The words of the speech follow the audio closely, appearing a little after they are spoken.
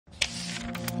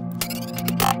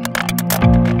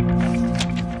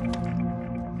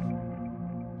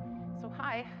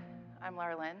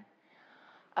Laralyn.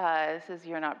 This is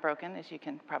You're Not Broken, as you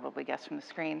can probably guess from the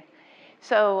screen.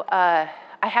 So I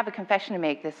have a confession to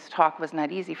make. This talk was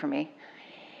not easy for me.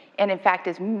 And in fact,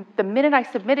 the minute I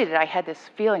submitted it, I had this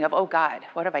feeling of, oh God,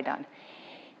 what have I done?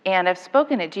 And I've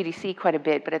spoken at GDC quite a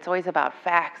bit, but it's always about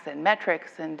facts and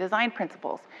metrics and design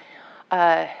principles.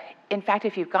 In fact,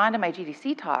 if you've gone to my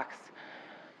GDC talks,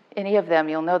 any of them,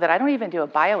 you'll know that I don't even do a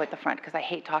bio at the front because I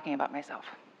hate talking about myself.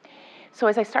 So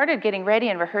as I started getting ready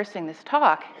and rehearsing this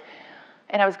talk,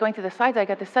 and I was going through the slides, I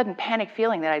got this sudden panic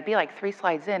feeling that I'd be like 3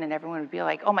 slides in and everyone would be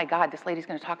like, oh my God, this lady's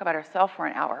gonna talk about herself for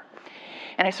an hour.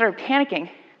 And I started panicking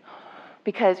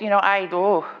because, you know, I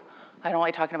don't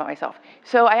like talking about myself.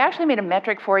 So I actually made a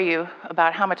metric for you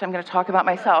about how much I'm gonna talk about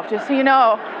myself, just so you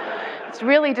know. It's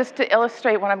really just to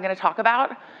illustrate what I'm gonna talk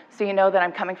about, so you know that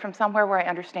I'm coming from somewhere where I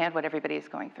understand what everybody is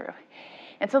going through.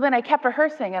 And so then I kept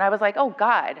rehearsing, and I was like, oh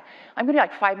God, I'm gonna be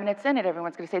like 5 minutes in, and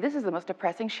everyone's gonna say, this is the most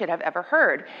depressing shit I've ever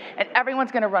heard, and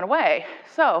everyone's gonna run away.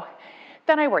 So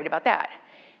then I worried about that.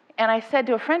 And I said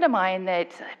to a friend of mine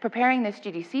that preparing this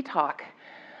GDC talk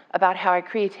about how our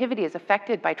creativity is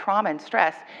affected by trauma and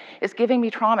stress is giving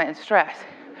me trauma and stress.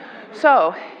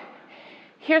 So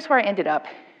here's where I ended up.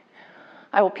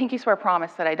 I will pinky swear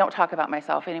promise that I don't talk about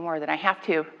myself any more than I have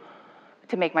to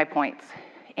make my points.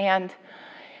 And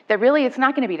that really it's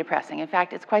not going to be depressing. In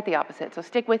fact, it's quite the opposite. So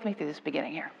stick with me through this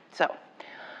beginning here. So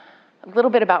a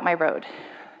little bit about my road.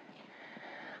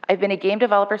 I've been a game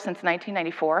developer since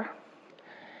 1994,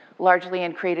 largely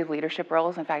in creative leadership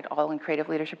roles. In fact, all in creative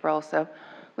leadership roles. So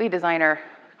lead designer,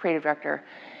 creative director,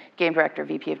 game director,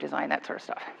 VP of design, that sort of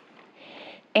stuff.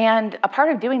 And a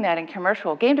part of doing that in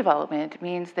commercial game development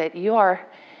means that you are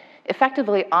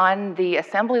effectively on the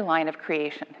assembly line of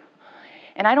creation.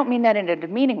 And I don't mean that in a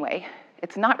demeaning way.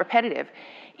 It's not repetitive.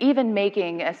 Even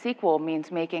making a sequel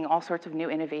means making all sorts of new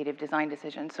innovative design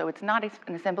decisions. So it's not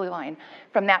an assembly line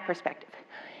from that perspective.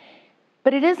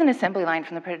 But it is an assembly line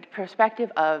from the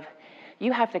perspective of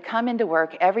you have to come into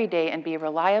work every day and be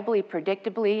reliably,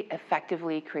 predictably,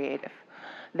 effectively creative.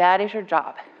 That is your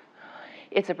job.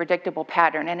 It's a predictable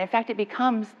pattern. And in fact, it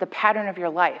becomes the pattern of your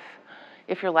life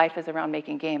if your life is around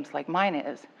making games like mine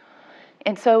is.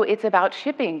 And so it's about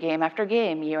shipping game after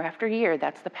game, year after year.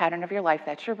 That's the pattern of your life.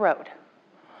 That's your road.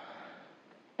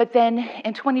 But then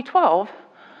in 2012,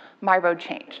 my road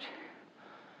changed.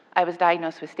 I was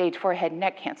diagnosed with stage 4 head and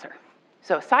neck cancer.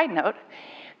 So side note,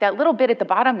 that little bit at the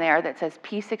bottom there that says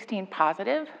P16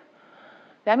 positive,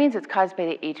 that means it's caused by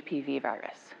the HPV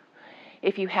virus.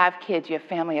 If you have kids, you have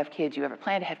family of kids, you ever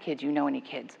plan to have kids, you know any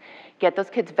kids, get those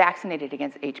kids vaccinated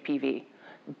against HPV.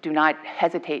 Do not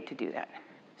hesitate to do that.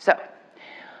 So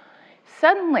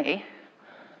suddenly,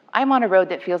 I'm on a road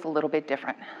that feels a little bit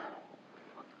different.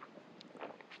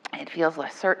 It feels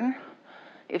less certain.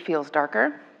 It feels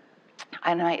darker.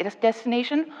 And my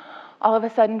destination all of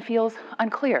a sudden feels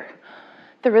unclear.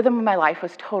 The rhythm of my life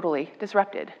was totally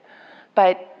disrupted.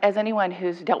 But as anyone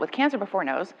who's dealt with cancer before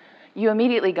knows, you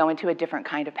immediately go into a different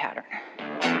kind of pattern.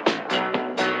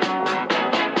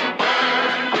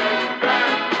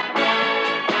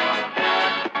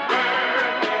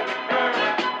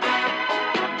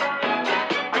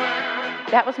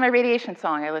 That was my radiation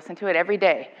song. I listened to it every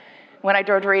day when I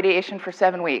drove to radiation for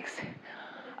 7 weeks.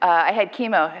 I had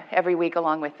chemo every week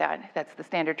along with that. That's the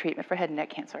standard treatment for head and neck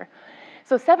cancer.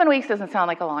 So 7 weeks doesn't sound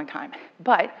like a long time,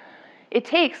 but it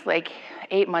takes like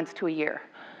 8 months to a year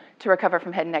to recover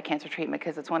from head and neck cancer treatment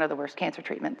because it's one of the worst cancer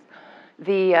treatments.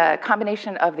 The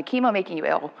combination of the chemo making you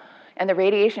ill and the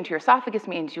radiation to your esophagus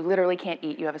means you literally can't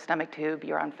eat. You have a stomach tube,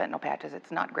 you're on fentanyl patches.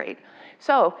 It's not great.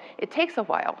 So it takes a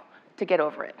while to get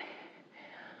over it.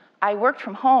 I worked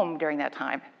from home during that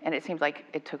time, and it seemed like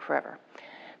it took forever.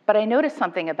 But I noticed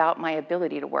something about my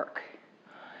ability to work.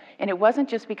 And it wasn't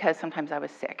just because sometimes I was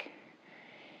sick.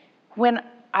 When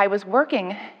I was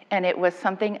working and it was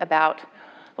something about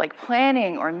like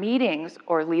planning or meetings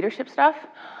or leadership stuff,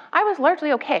 I was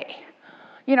largely okay.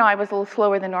 You know, I was a little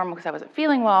slower than normal because I wasn't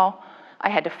feeling well. I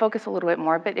had to focus a little bit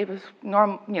more, but it was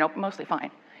normal, you know, mostly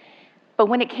fine. But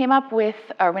when it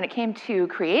came to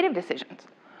creative decisions,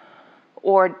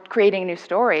 or creating a new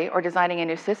story, or designing a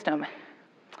new system,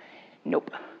 nope.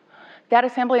 That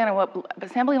assembly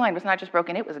line was not just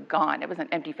broken, it was gone. It was an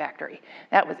empty factory.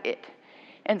 That was it.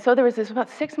 And so there was this about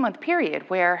 6-month period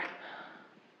where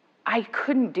I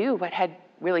couldn't do what had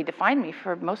really defined me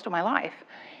for most of my life.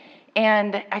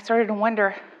 And I started to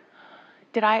wonder,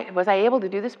 was I able to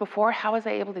do this before? How was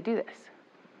I able to do this?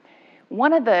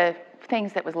 One of the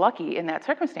things that was lucky in that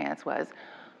circumstance was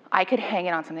I could hang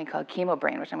it on something called chemo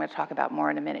brain, which I'm going to talk about more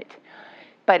in a minute.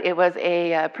 But it was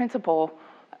a principle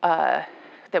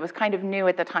that was kind of new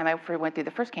at the time I went through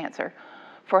the first cancer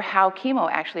for how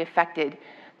chemo actually affected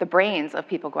the brains of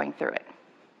people going through it.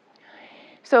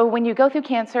 So when you go through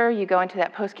cancer, you go into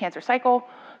that post-cancer cycle,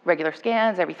 regular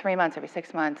scans every 3 months, every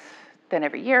 6 months, then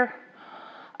every year.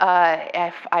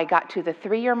 If I got to the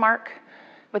 3-year mark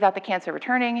without the cancer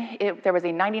returning, there was a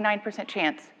 99%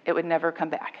 chance it would never come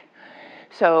back.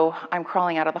 So I'm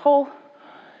crawling out of the hole,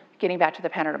 getting back to the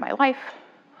pattern of my life.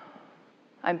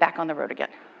 I'm back on the road again.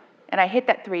 And I hit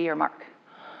that 3-year mark.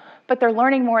 But they're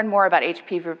learning more and more about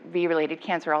HPV-related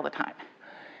cancer all the time.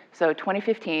 So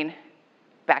 2015,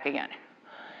 back again.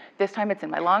 This time it's in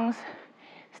my lungs,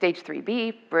 stage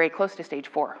 3B, very close to stage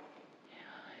 4.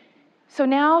 So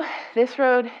now this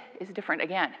road is different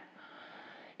again,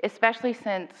 especially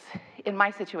since in my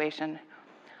situation,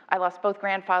 I lost both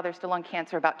grandfathers to lung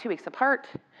cancer about 2 weeks apart.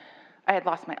 I had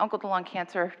lost my uncle to lung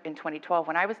cancer in 2012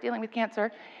 when I was dealing with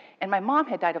cancer, and my mom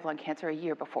had died of lung cancer a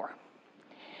year before.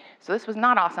 So this was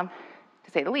not awesome,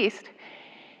 to say the least.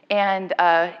 And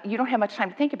you don't have much time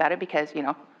to think about it because, you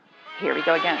know, here we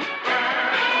go again.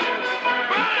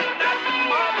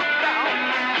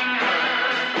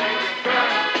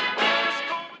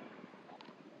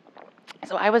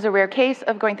 So I was a rare case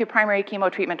of going through primary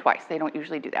chemo treatment twice. They don't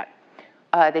usually do that.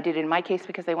 They did it in my case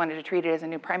because they wanted to treat it as a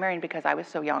new primary and because I was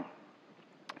so young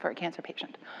for a cancer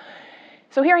patient.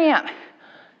 So here I am,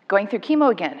 going through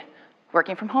chemo again,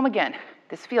 working from home again.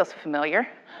 This feels familiar.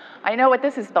 I know what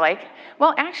this is like.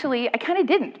 Well, actually, I kind of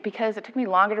didn't because it took me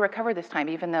longer to recover this time,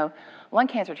 even though lung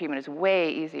cancer treatment is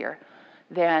way easier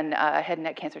than head and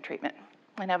neck cancer treatment.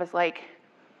 And I was like,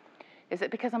 is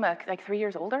it because I'm like 3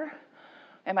 years older?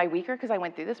 Am I weaker because I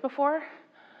went through this before?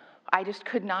 I just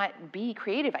could not be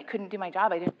creative. I couldn't do my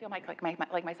job. I didn't feel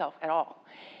like myself at all.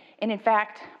 And in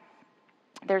fact,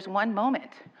 there's one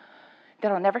moment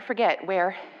that I'll never forget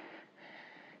where,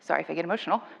 sorry if I get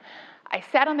emotional, I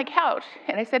sat on the couch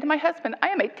and I said to my husband, I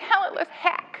am a talentless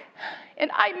hack. And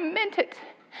I meant it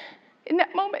in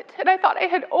that moment. And I thought I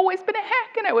had always been a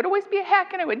hack and I would always be a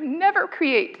hack and I would never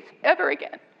create ever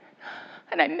again.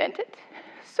 And I meant it.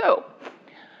 So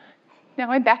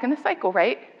now I'm back in the cycle,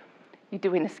 right? You're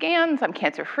doing the scans, I'm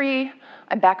cancer-free,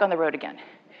 I'm back on the road again.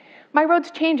 My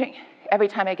road's changing every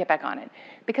time I get back on it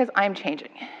because I'm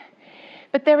changing.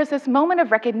 But there was this moment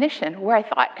of recognition where I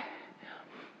thought,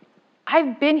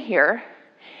 I've been here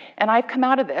and I've come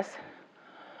out of this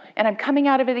and I'm coming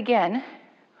out of it again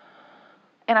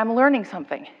and I'm learning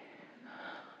something.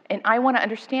 And I want to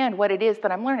understand what it is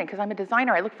that I'm learning because I'm a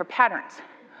designer, I look for patterns,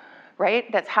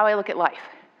 right? That's how I look at life.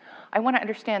 I want to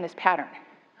understand this pattern.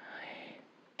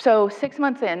 So 6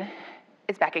 months in,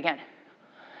 it's back again.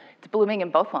 It's blooming in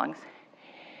both lungs.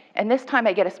 And this time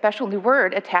I get a special new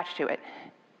word attached to it,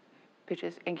 which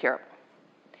is incurable.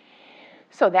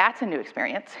 So that's a new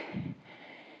experience.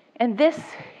 And this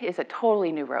is a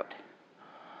totally new road.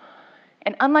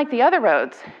 And unlike the other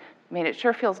roads, I mean, it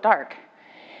sure feels dark,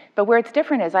 but where it's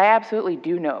different is I absolutely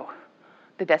do know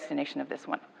the destination of this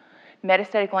one.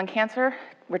 Metastatic lung cancer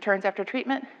returns after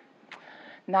treatment.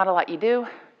 Not a lot you do,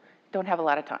 don't have a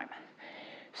lot of time.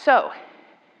 So,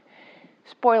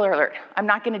 spoiler alert, I'm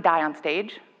not gonna die on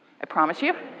stage, I promise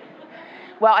you.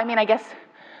 Well, I mean, I guess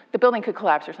the building could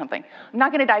collapse or something. I'm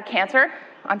not gonna die of cancer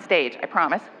on stage, I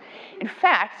promise. In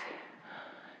fact,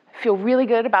 I feel really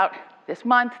good about this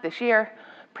month, this year,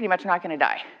 pretty much not gonna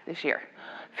die this year.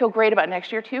 Feel great about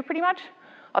next year too, pretty much.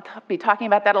 I'll be talking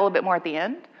about that a little bit more at the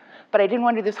end. But I didn't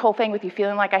want to do this whole thing with you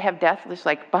feeling like I have death just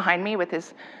like behind me with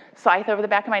this scythe over the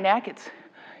back of my neck. It's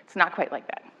not quite like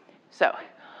that. So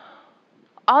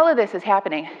all of this is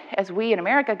happening as we in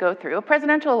America go through a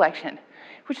presidential election,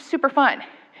 which is super fun.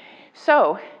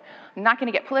 So I'm not going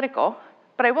to get political,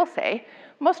 but I will say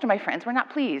most of my friends were not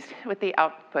pleased with the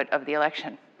output of the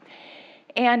election.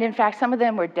 And in fact, some of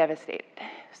them were devastated.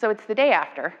 So it's the day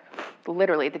after,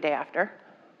 literally the day after,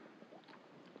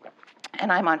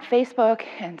 and I'm on Facebook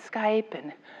and Skype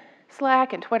and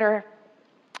Slack and Twitter.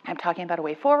 I'm talking about a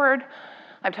way forward.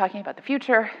 I'm talking about the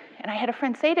future. And I had a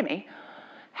friend say to me,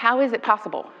 how is it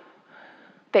possible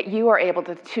that you are able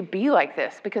to be like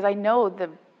this? Because I know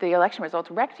the election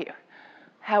results wrecked you.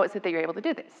 How is it that you're able to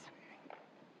do this?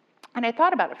 And I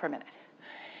thought about it for a minute.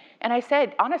 And I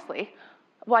said, honestly,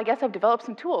 well, I guess I've developed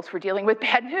some tools for dealing with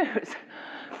bad news.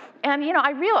 And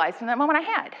I realized in that moment I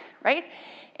had, right?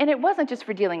 And it wasn't just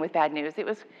for dealing with bad news, it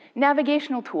was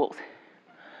navigational tools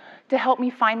to help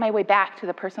me find my way back to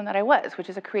the person that I was, which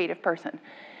is a creative person,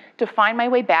 to find my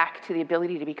way back to the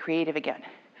ability to be creative again.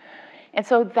 And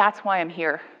so that's why I'm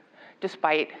here,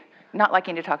 despite not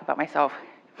liking to talk about myself,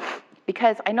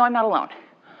 because I know I'm not alone.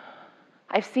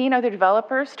 I've seen other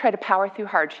developers try to power through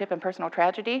hardship and personal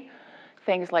tragedy,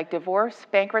 things like divorce,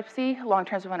 bankruptcy, long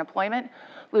terms of unemployment,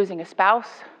 losing a spouse,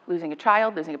 losing a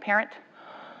child, losing a parent.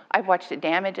 I've watched it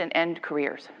damage and end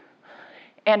careers.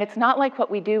 And it's not like what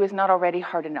we do is not already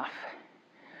hard enough.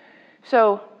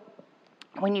 So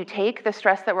when you take the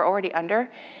stress that we're already under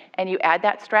and you add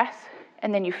that stress,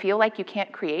 and then you feel like you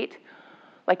can't create,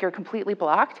 like you're completely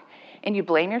blocked, and you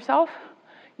blame yourself,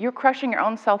 you're crushing your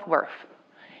own self-worth.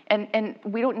 And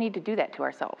we don't need to do that to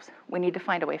ourselves. We need to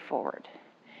find a way forward.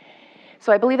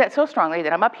 So I believe that so strongly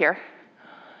that I'm up here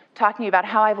talking about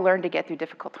how I've learned to get through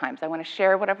difficult times. I want to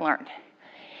share what I've learned.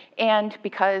 And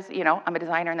because, I'm a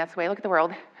designer and that's the way I look at the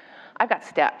world, I've got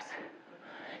steps.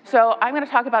 So I'm going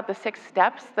to talk about the 6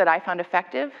 steps that I found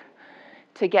effective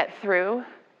to get through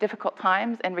difficult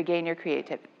times and regain your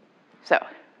creativity. So,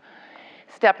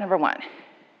 step number 1.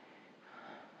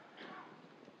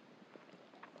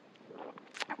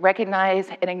 Recognize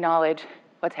and acknowledge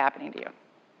what's happening to you.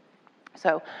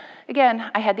 So,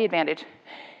 again, I had the advantage.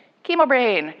 Chemo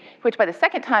brain, which by the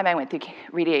second time I went through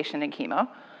radiation and chemo,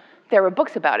 there were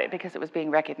books about it because it was being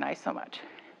recognized so much.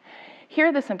 Here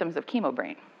are the symptoms of chemo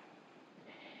brain.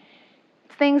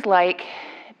 Things like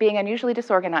being unusually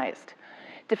disorganized,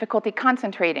 difficulty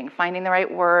concentrating, finding the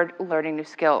right word, learning new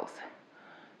skills,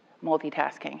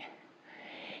 multitasking.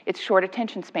 It's short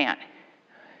attention span,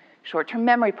 short-term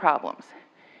memory problems,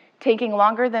 taking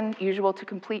longer than usual to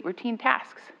complete routine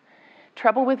tasks,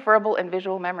 trouble with verbal and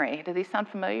visual memory. Do these sound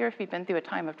familiar if you've been through a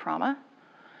time of trauma?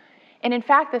 And in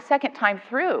fact, the second time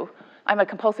through, I'm a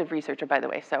compulsive researcher, by the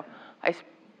way, so I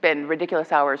spend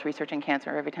ridiculous hours researching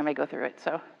cancer every time I go through it,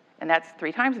 and that's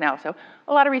 3 times now, so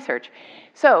a lot of research.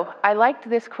 So I liked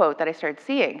this quote that I started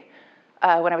seeing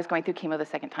when I was going through chemo the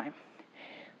second time.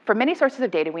 From many sources of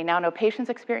data, we now know patients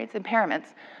experience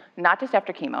impairments, not just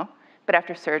after chemo, but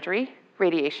after surgery,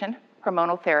 radiation,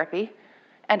 hormonal therapy,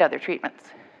 and other treatments.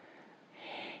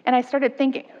 And I started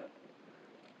thinking,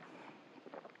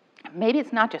 maybe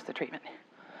it's not just the treatment.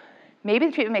 Maybe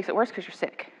the treatment makes it worse because you're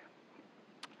sick.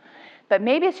 But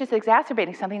maybe it's just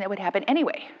exacerbating something that would happen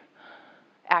anyway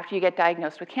after you get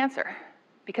diagnosed with cancer.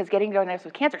 Because getting diagnosed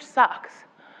with cancer sucks,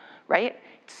 right?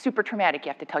 It's super traumatic. You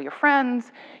have to tell your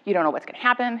friends. You don't know what's going to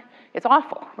happen. It's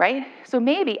awful, right? So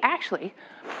maybe, actually,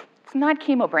 it's not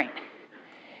chemo brain.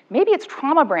 Maybe it's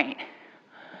trauma brain,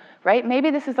 right? Maybe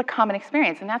this is a common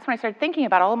experience. And that's when I started thinking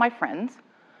about all of my friends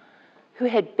who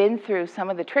had been through some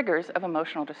of the triggers of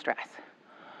emotional distress.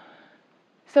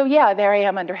 So yeah, there I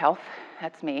am under health.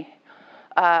 That's me.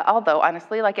 Although,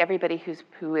 honestly, like everybody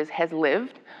has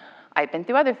lived, I've been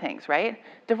through other things, right?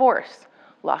 Divorce,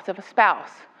 loss of a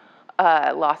spouse,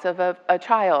 loss of a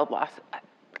child, loss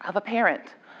of a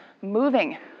parent,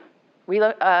 moving,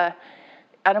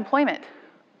 unemployment,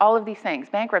 all of these things,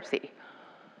 bankruptcy,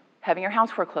 having your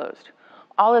house foreclosed.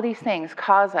 All of these things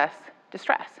cause us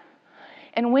distress.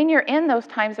 And when you're in those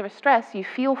times of stress, you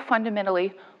feel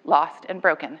fundamentally lost and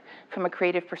broken from a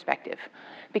creative perspective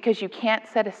because you can't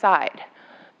set aside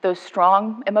those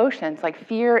strong emotions like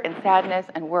fear and sadness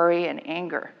and worry and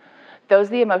anger. Those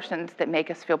are the emotions that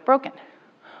make us feel broken.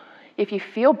 If you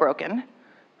feel broken,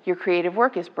 your creative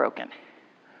work is broken.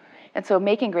 And so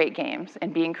making great games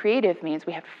and being creative means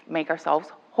we have to make ourselves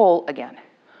whole again.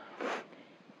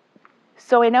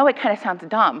 So I know it kind of sounds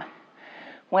dumb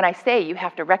when I say you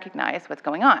have to recognize what's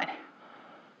going on.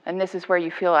 And this is where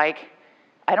you feel like,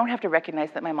 I don't have to recognize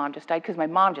that my mom just died because my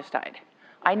mom just died.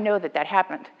 I know that that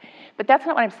happened. But that's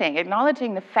not what I'm saying.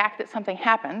 Acknowledging the fact that something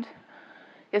happened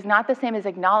is not the same as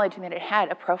acknowledging that it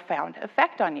had a profound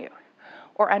effect on you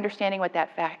or understanding what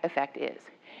that effect is.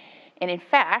 And in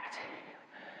fact,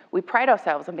 we pride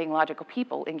ourselves on being logical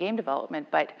people in game development,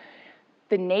 but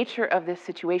the nature of this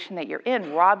situation that you're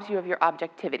in robs you of your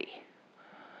objectivity.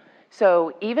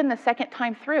 So even the second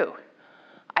time through,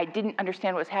 I didn't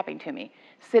understand what was happening to me.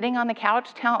 Sitting on the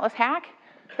couch, talentless hack,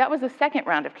 that was the second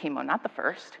round of chemo, not the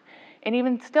first. And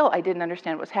even still, I didn't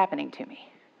understand what was happening to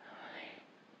me.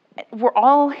 We're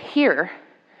all here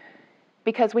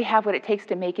because we have what it takes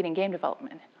to make it in game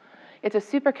development. It's a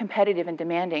super competitive and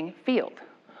demanding field.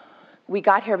 We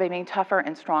got here by being tougher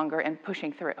and stronger and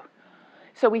pushing through.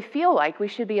 So we feel like we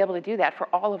should be able to do that for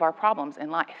all of our problems in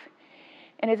life.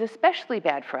 And it's especially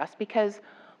bad for us because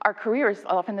our career is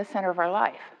often the center of our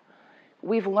life.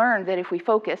 We've learned that if we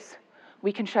focus,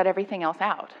 we can shut everything else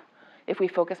out if we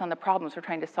focus on the problems we're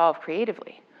trying to solve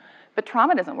creatively. But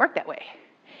trauma doesn't work that way.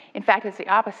 In fact, it's the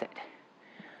opposite.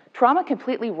 Trauma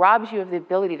completely robs you of the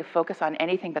ability to focus on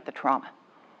anything but the trauma.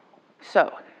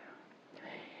 So,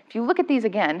 if you look at these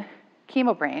again,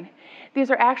 chemo brain,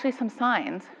 these are actually some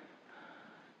signs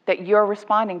that you're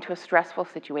responding to a stressful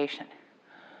situation.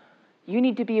 You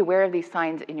need to be aware of these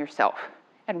signs in yourself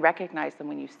and recognize them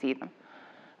when you see them.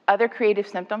 Other creative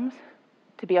symptoms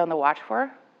to be on the watch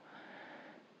for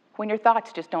when your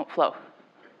thoughts just don't flow.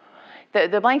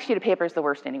 The blank sheet of paper is the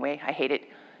worst anyway. I hate it.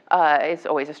 It's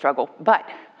always a struggle. But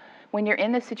when you're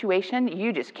in this situation,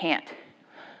 you just can't.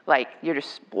 Like, you're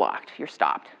just blocked. You're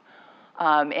stopped.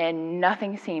 And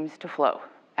nothing seems to flow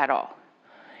at all,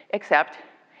 except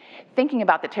thinking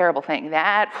about the terrible thing.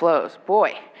 That flows.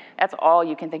 Boy, that's all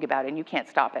you can think about, and you can't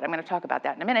stop it. I'm going to talk about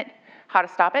that in a minute, how to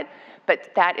stop it.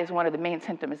 But that is one of the main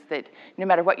symptoms, that no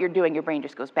matter what you're doing, your brain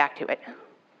just goes back to it.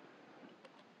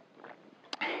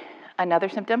 Another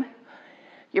symptom,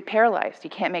 you're paralyzed. You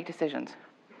can't make decisions.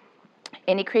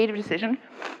 Any creative decision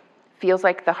feels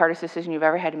like the hardest decision you've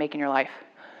ever had to make in your life.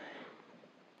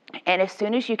 And as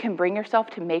soon as you can bring yourself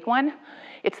to make one,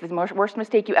 it's the worst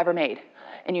mistake you ever made,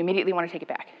 and you immediately want to take it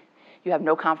back. You have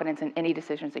no confidence in any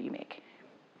decisions that you make.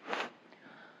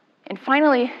 And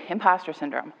finally, imposter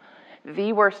syndrome.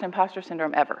 The worst imposter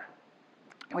syndrome ever,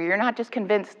 where you're not just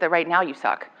convinced that right now you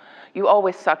suck. You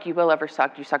always suck. You will ever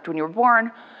suck. You sucked when you were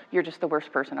born. You're just the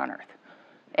worst person on earth.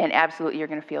 And absolutely, you're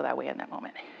going to feel that way in that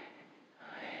moment.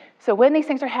 So when these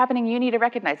things are happening, you need to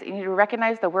recognize it. You need to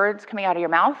recognize the words coming out of your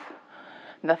mouth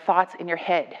and the thoughts in your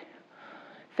head.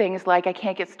 Things like, I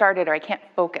can't get started, or I can't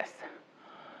focus.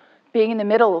 Being in the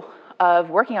middle of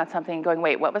working on something and going,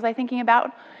 wait, what was I thinking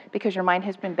about? Because your mind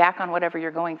has been back on whatever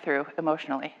you're going through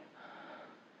emotionally.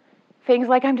 Things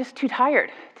like, I'm just too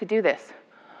tired to do this.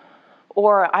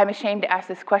 Or I'm ashamed to ask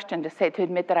this question, to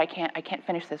admit that I can't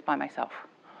finish this by myself.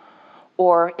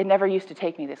 Or it never used to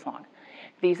take me this long.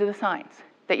 These are the signs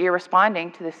that you're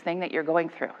responding to this thing that you're going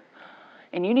through.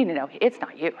 And you need to know, it's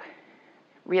not you.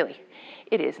 Really,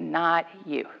 it is not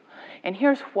you. And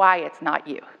here's why it's not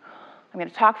you. I'm going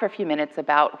to talk for a few minutes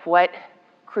about what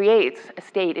creates a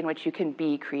state in which you can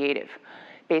be creative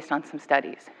based on some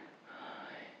studies.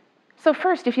 So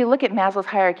first, if you look at Maslow's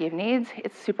hierarchy of needs,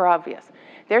 it's super obvious.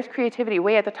 There's creativity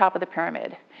way at the top of the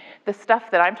pyramid. The stuff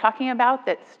that I'm talking about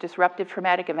that's disruptive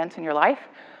traumatic events in your life,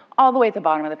 all the way at the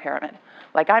bottom of the pyramid.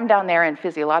 Like, I'm down there in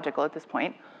physiological at this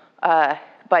point,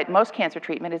 but most cancer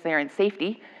treatment is there in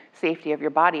safety of your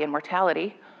body and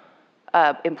mortality.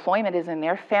 Employment is in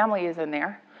there, family is in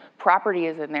there, property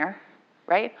is in there,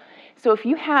 right? So if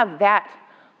you have that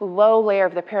low layer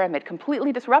of the pyramid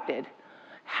completely disrupted,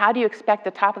 how do you expect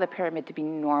the top of the pyramid to be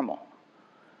normal?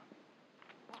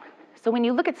 So when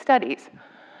you look at studies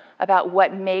about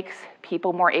what makes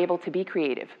people more able to be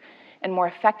creative and more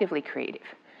effectively creative,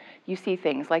 you see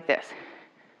things like this: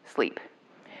 sleep.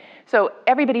 So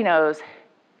everybody knows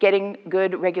getting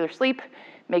good regular sleep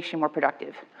makes you more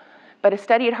productive. But a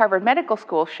study at Harvard Medical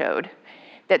School showed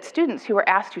that students who were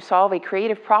asked to solve a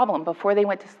creative problem before they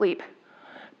went to sleep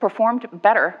performed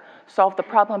better, solved the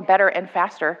problem better and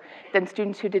faster than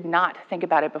students who did not think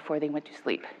about it before they went to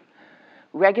sleep.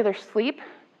 Regular sleep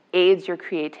aids your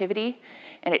creativity,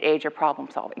 and it aids your problem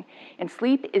solving. And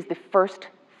sleep is the first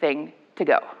thing to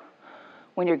go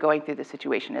when you're going through the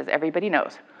situation, as everybody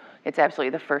knows. It's absolutely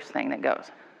the first thing that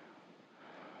goes.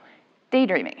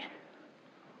 Daydreaming.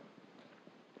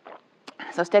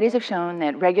 So studies have shown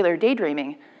that regular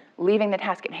daydreaming, leaving the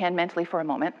task at hand mentally for a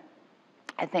moment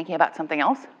and thinking about something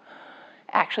else,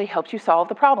 actually helps you solve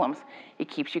the problems. It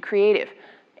keeps you creative.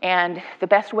 And the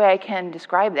best way I can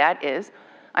describe that is,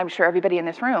 I'm sure everybody in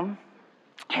this room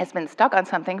has been stuck on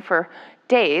something for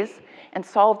days and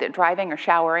solved it driving or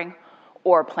showering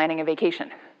or planning a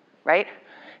vacation, right?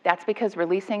 That's because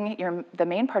releasing the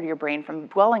main part of your brain from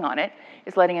dwelling on it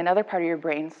is letting another part of your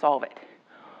brain solve it.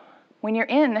 When you're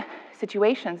in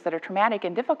situations that are traumatic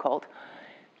and difficult,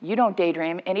 you don't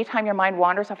daydream. Anytime your mind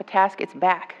wanders off a task, it's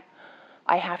back.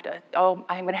 I'm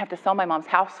gonna have to sell my mom's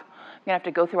house. I'm gonna have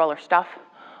to go through all her stuff.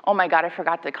 Oh my God, I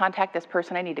forgot to contact this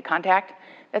person I need to contact.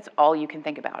 That's all you can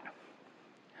think about.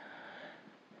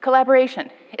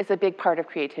 Collaboration is a big part of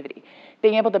creativity,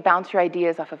 being able to bounce your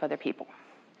ideas off of other people.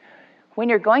 When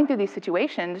you're going through these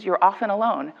situations, you're often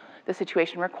alone. The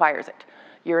situation requires it.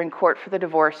 You're in court for the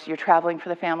divorce, you're traveling for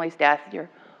the family's death, you're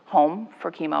home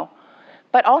for chemo,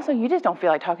 but also you just don't feel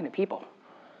like talking to people.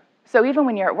 So even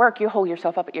when you're at work, you hold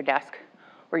yourself up at your desk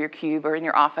or your cube or in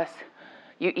your office.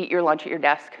 You eat your lunch at your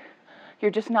desk.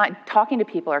 You're just not talking to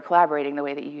people or collaborating the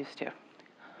way that you used to.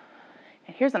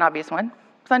 And here's an obvious one: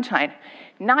 sunshine.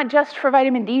 Not just for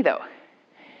vitamin D, though.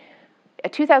 A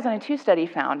 2002 study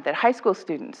found that high school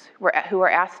students who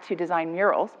were asked to design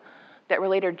murals that were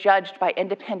later judged by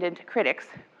independent critics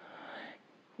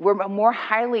were more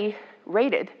highly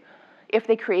rated if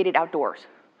they created outdoors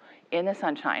in the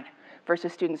sunshine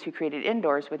versus students who created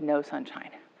indoors with no sunshine.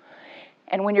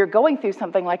 And when you're going through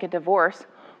something like a divorce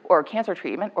or cancer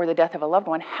treatment or the death of a loved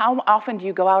one, how often do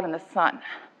you go out in the sun?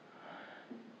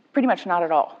 Pretty much not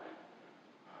at all.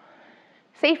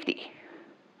 Safety.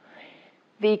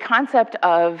 The concept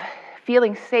of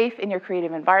feeling safe in your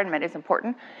creative environment is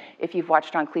important. If you've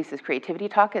watched John Cleese's creativity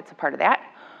talk, it's a part of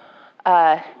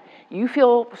that. You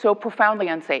feel so profoundly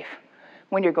unsafe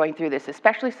when you're going through this,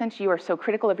 especially since you are so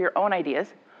critical of your own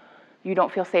ideas. You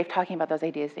don't feel safe talking about those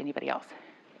ideas to anybody else.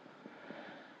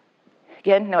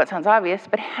 Again, no, it sounds obvious,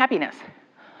 but happiness.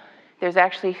 There's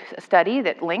actually a study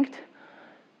that linked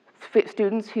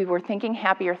students who were thinking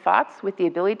happier thoughts with the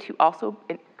ability to also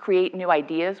create new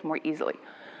ideas more easily.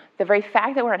 The very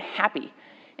fact that we're unhappy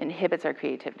inhibits our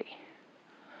creativity.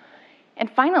 And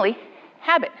finally,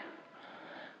 habit.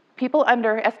 People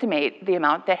underestimate the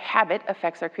amount that habit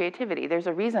affects our creativity. There's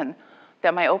a reason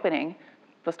that my opening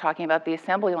was talking about the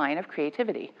assembly line of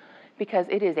creativity, because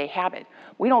it is a habit.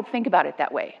 We don't think about it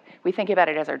that way. We think about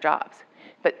it as our jobs.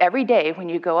 But every day when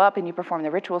you go up and you perform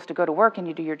the rituals to go to work and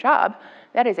you do your job,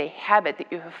 that is a habit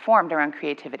that you have formed around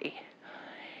creativity.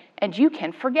 And you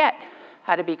can forget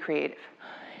how to be creative.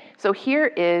 So here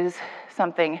is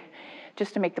something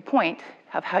just to make the point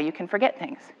of how you can forget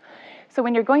things. So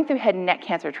when you're going through head and neck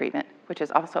cancer treatment, which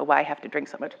is also why I have to drink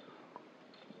so much,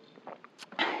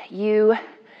 you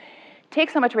take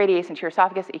so much radiation to your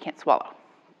esophagus that you can't swallow.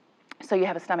 So you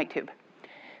have a stomach tube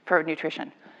for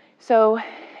nutrition. So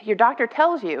your doctor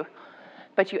tells you,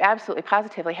 but you absolutely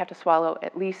positively have to swallow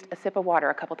at least a sip of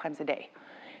water a couple times a day.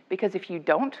 Because if you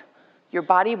don't, your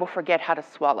body will forget how to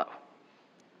swallow.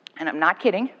 And I'm not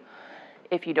kidding.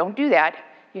 If you don't do that,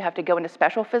 you have to go into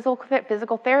special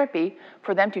physical therapy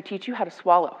for them to teach you how to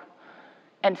swallow.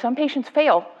 And some patients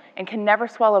fail and can never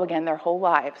swallow again their whole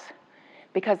lives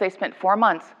because they spent 4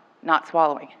 months not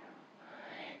swallowing.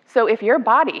 So if your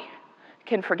body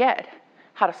can forget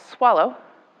how to swallow,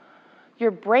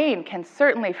 your brain can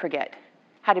certainly forget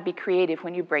how to be creative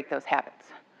when you break those habits.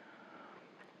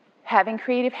 Having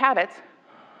creative habits,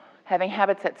 having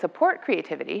habits that support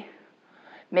creativity,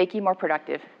 make you more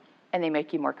productive, and they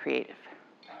make you more creative.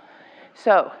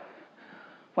 So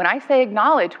when I say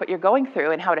acknowledge what you're going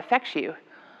through and how it affects you,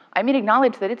 I mean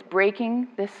acknowledge that it's breaking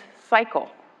this cycle.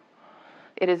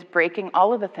 It is breaking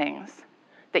all of the things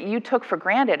that you took for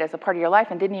granted as a part of your life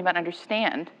and didn't even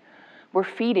understand were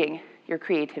feeding your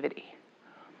creativity.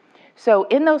 So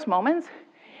in those moments,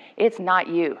 it's not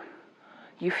you.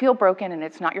 You feel broken and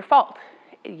it's not your fault.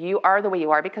 You are the way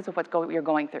you are because of what you're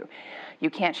going through. You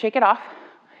can't shake it off.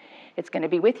 It's going to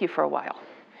be with you for a while.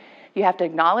 You have to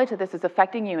acknowledge that this is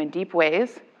affecting you in deep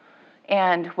ways,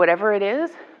 and whatever it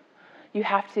is, you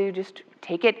have to just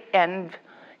take it and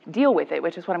deal with it,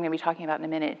 which is what I'm going to be talking about in a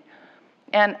minute.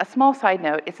 And a small side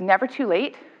note, it's never too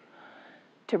late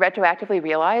to retroactively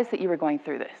realize that you were going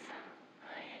through this.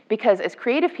 Because as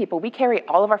creative people, we carry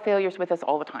all of our failures with us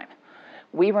all the time.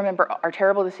 We remember our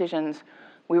terrible decisions.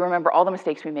 We remember all the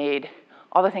mistakes we made,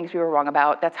 all the things we were wrong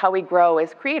about. That's how we grow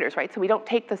as creators, right? So we don't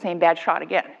take the same bad shot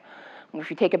again. If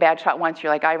you take a bad shot once,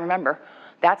 you're like, I remember,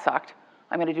 that sucked.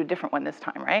 I'm going to do a different one this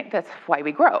time, right? That's why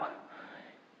we grow.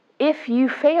 If you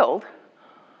failed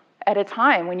at a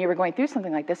time when you were going through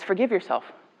something like this, forgive yourself.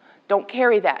 Don't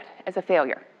carry that as a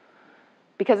failure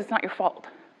because it's not your fault.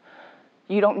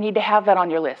 You don't need to have that on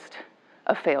your list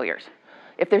of failures.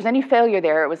 If there's any failure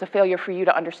there, it was a failure for you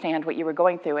to understand what you were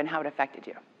going through and how it affected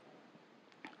you.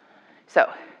 So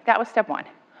that was step one.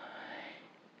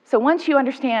 So once you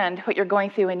understand what you're going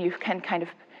through and you can kind of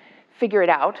figure it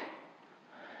out,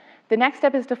 the next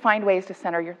step is to find ways to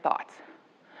center your thoughts.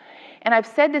 And I've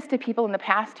said this to people in the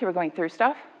past who are going through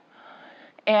stuff,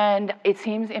 and it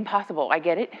seems impossible. I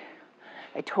get it.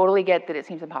 I totally get that it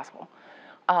seems impossible.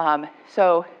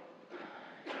 So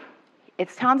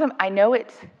I know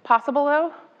it's possible,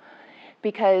 though,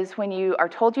 because when you are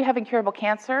told you have incurable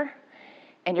cancer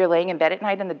and you're laying in bed at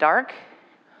night in the dark,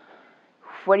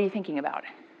 what are you thinking about?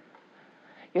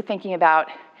 You're thinking about,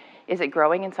 is it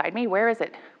growing inside me? Where is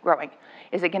it growing?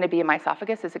 Is it going to be in my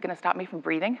esophagus? Is it going to stop me from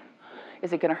breathing?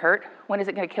 Is it going to hurt? When is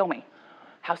it going to kill me?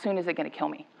 How soon is it going to kill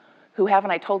me? Who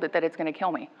haven't I told it that it's going to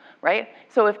kill me, right?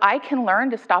 So if I can learn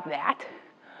to stop that,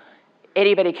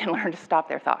 anybody can learn to stop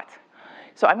their thoughts.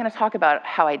 So I'm going to talk about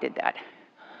how I did that.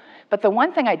 But the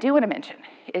one thing I do want to mention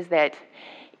is that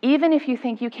even if you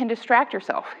think you can distract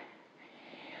yourself,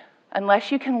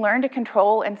 unless you can learn to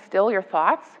control and still your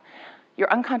thoughts,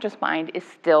 your unconscious mind is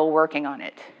still working on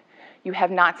it. You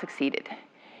have not succeeded.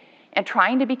 And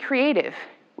trying to be creative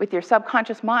with your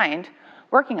subconscious mind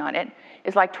working on it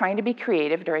is like trying to be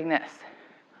creative during this.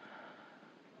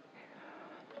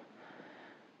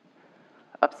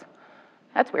 Oops,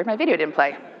 that's weird, my video didn't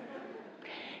play.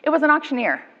 It was an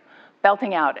auctioneer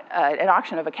belting out an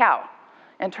auction of a cow.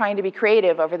 and trying to be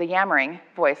creative over the yammering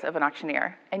voice of an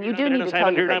auctioneer. And you do need to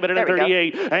tell your brain. There we go.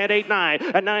 38, and 8, 9,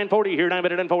 and 9, 40, here, 9,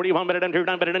 and 40, 1, and 2,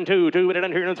 9, and 2, 2,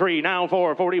 and here, and 3, now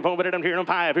 4, 44, and here, and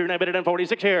 5, here, 9, and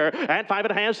 46 here, and 5,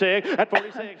 and a half, 6, and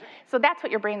 46. So that's what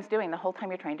your brain's doing the whole time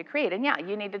you're trying to create. And yeah,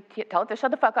 you need to tell it to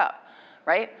shut the fuck up,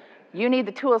 right? You need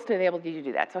the tools to be able to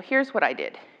do that. So here's what I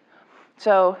did.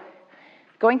 So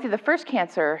going through the first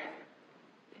cancer,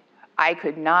 I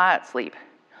could not sleep.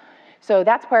 So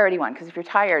that's priority one, because if you're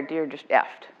tired, you're just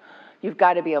effed. You've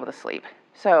got to be able to sleep.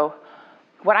 So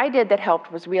what I did that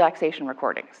helped was relaxation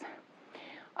recordings.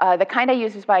 The kind I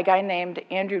use is by a guy named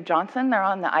Andrew Johnson. They're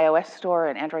on the iOS store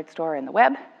and Android store and the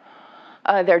web.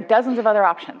 There are dozens of other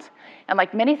options. And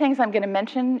like many things I'm going to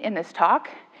mention in this talk,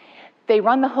 they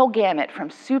run the whole gamut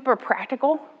from super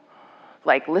practical,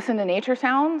 like listen to nature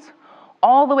sounds,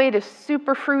 all the way to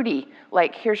super fruity,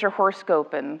 like here's your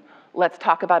horoscope and let's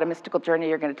talk about a mystical journey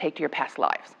you're going to take to your past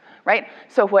lives, right?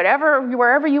 So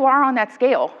wherever you are on that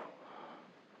scale,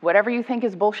 whatever you think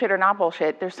is bullshit or not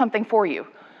bullshit, there's something for you.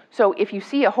 So if you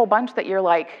see a whole bunch that you're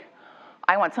like,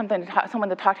 I want someone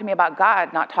to talk to me about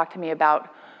God, not talk to me about,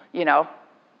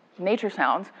 nature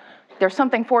sounds, there's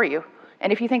something for you.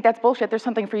 And if you think that's bullshit, there's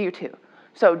something for you too.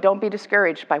 So don't be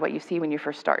discouraged by what you see when you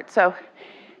first start. So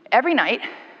every night,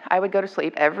 I would go to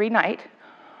sleep every night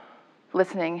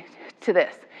listening to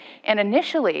this. And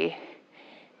initially,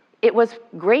 it was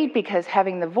great because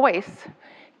having the voice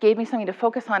gave me something to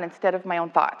focus on instead of my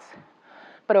own thoughts.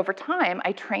 But over time,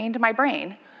 I trained my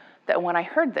brain that when I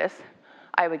heard this,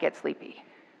 I would get sleepy.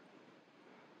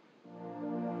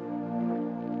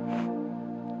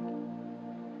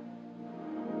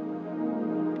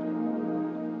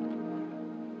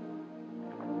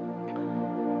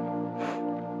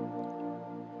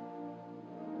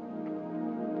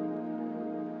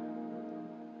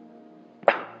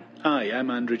 Hi, I'm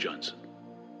Andrew Johnson.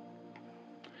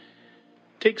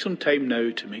 Take some time now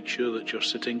to make sure that you're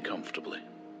sitting comfortably.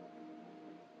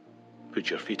 Put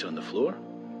your feet on the floor.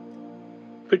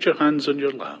 Put your hands on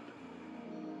your lap.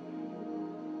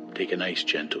 Take a nice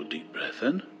gentle deep breath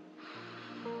in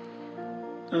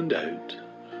and out.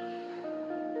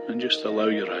 And just allow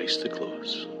your eyes to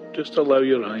close. Just allow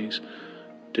your eyes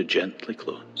to gently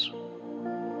close.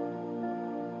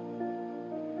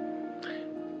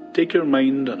 Take your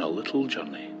mind on a little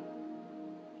journey,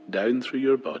 down through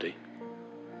your body,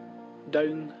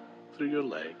 down through your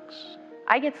legs.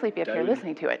 I get sleepy up here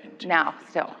listening to it now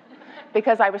still,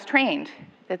 because I was trained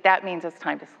that means it's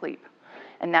time to sleep.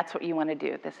 And that's what you want to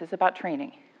do. This is about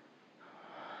training.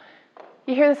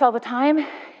 You hear this all the time.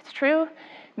 It's true.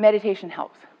 Meditation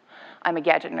helps. I'm a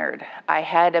gadget nerd. I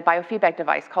had a biofeedback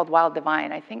device called Wild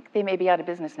Divine. I think they may be out of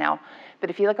business now, but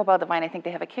if you look up Wild Divine, I think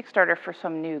they have a Kickstarter for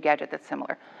some new gadget that's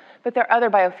similar. But there are other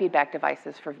biofeedback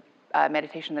devices for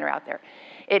meditation that are out there.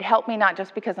 It helped me not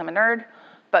just because I'm a nerd,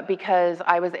 but because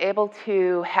I was able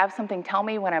to have something tell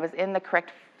me when I was in the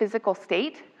correct physical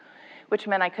state, which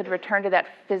meant I could return to that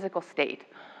physical state.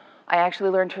 I actually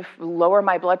learned to lower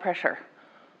my blood pressure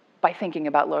by thinking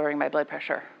about lowering my blood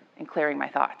pressure and clearing my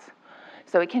thoughts.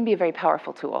 So it can be a very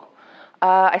powerful tool.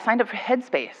 I signed up for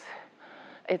Headspace.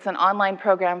 It's an online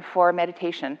program for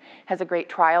meditation. Has a great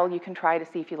trial you can try to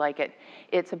see if you like it.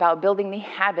 It's about building the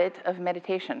habit of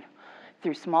meditation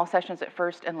through small sessions at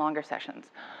first and longer sessions.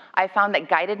 I found that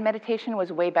guided meditation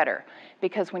was way better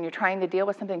because when you're trying to deal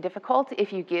with something difficult,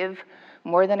 if you give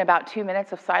more than about 2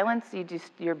 minutes of silence,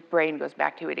 your brain goes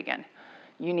back to it again.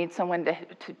 You need someone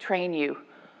to train you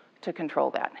to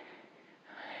control that.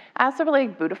 I also really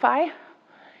like Buddhify,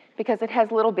 because it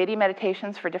has little bitty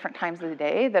meditations for different times of the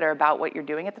day that are about what you're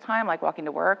doing at the time, like walking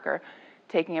to work or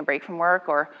taking a break from work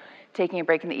or taking a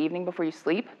break in the evening before you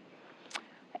sleep.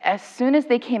 As soon as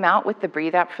they came out with the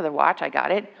Breathe app for the watch, I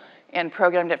got it and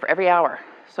programmed it for every hour.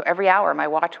 So every hour, my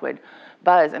watch would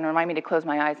buzz and remind me to close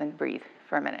my eyes and breathe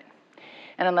for a minute.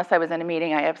 And unless I was in a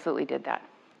meeting, I absolutely did that.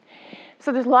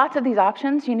 So there's lots of these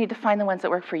options. You need to find the ones that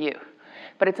work for you.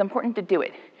 But it's important to do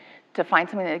it, to find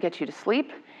something that gets you to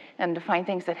sleep, and to find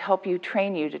things that help you,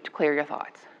 train you to clear your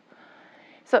thoughts.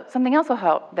 So something else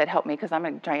that helped me, because I'm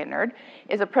a giant nerd,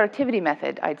 is a productivity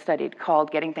method I'd studied called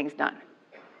getting things done.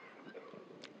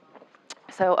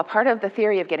 So a part of the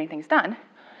theory of getting things done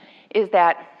is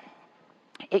that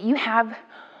you have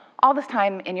all this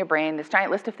time in your brain, this giant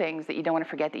list of things that you don't want to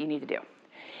forget that you need to do.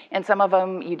 And some of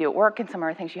them you do at work, and some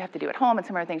are things you have to do at home, and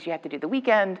some are things you have to do the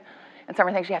weekend, and some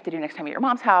are things you have to do next time you're at your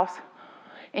mom's house.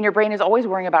 And your brain is always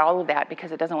worrying about all of that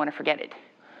because it doesn't want to forget it.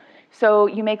 So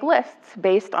you make lists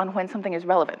based on when something is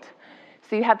relevant.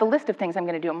 So you have the list of things I'm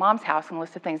going to do at mom's house and the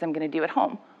list of things I'm going to do at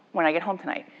home when I get home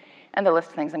tonight, and the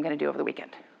list of things I'm going to do over the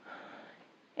weekend.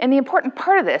 And the important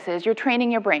part of this is you're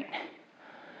training your brain,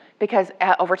 because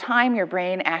over time your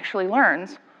brain actually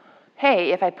learns,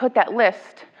 hey, if I put that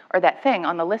list or that thing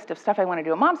on the list of stuff I want to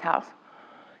do at mom's house,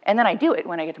 and then I do it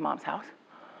when I get to mom's house,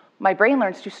 my brain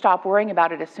learns to stop worrying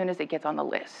about it as soon as it gets on the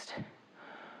list.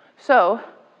 So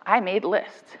I made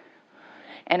lists.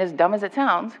 And as dumb as it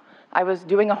sounds, I was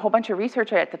doing a whole bunch of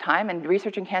research at the time, and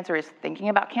researching cancer is thinking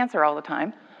about cancer all the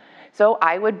time. So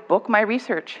I would book my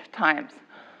research times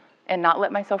and not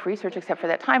let myself research except for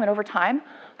that time. And over time,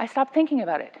 I stopped thinking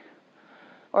about it,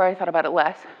 or I thought about it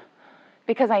less,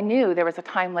 because I knew there was a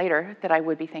time later that I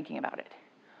would be thinking about it.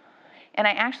 And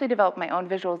I actually developed my own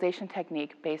visualization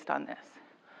technique based on this.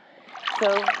 So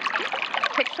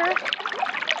picture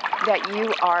that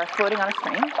you are floating on a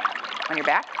stream on your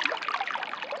back,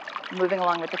 moving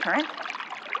along with the current.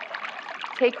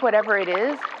 Take whatever it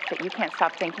is that you can't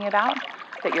stop thinking about,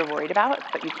 that you're worried about,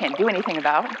 but you can't do anything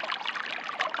about,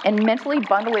 and mentally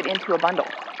bundle it into a bundle.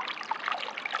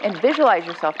 And visualize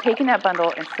yourself taking that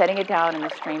bundle and setting it down in the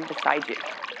stream beside you.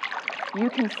 You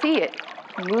can see it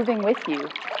moving with you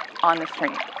on the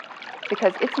stream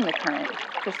because it's in the current,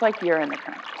 just like you're in the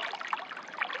current.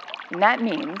 And that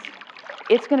means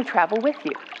it's going to travel with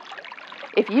you.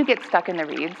 If you get stuck in the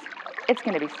reeds, it's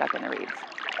going to be stuck in the reeds.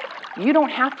 You don't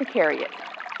have to carry it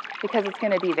because it's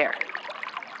going to be there.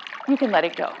 You can let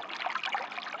it go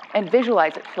and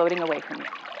visualize it floating away from you.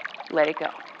 Let it go.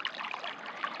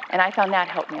 And I found that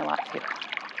helped me a lot too.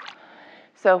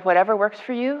 So whatever works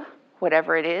for you,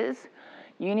 whatever it is,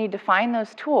 you need to find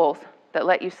those tools that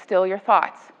let you still your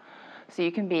thoughts so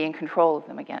you can be in control of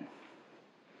them again.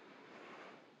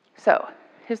 So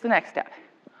here's the next step.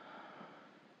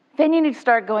 Then you need to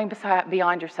start going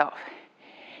beyond yourself.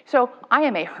 So I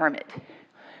am a hermit.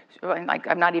 Like,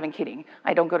 I'm not even kidding.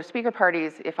 I don't go to speaker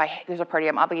parties. If there's a party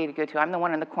I'm obligated to go to, I'm the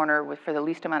one in the corner for the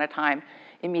least amount of time,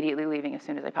 immediately leaving as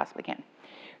soon as I possibly can.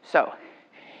 So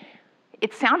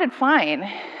it sounded fine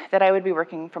that I would be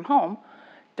working from home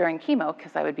during chemo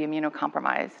because I would be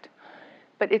immunocompromised,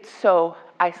 but it's so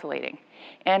isolating.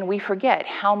 And we forget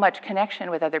how much connection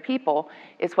with other people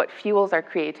is what fuels our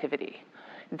creativity.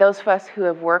 Those of us who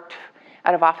have worked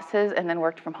out of offices and then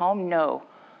worked from home know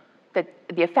that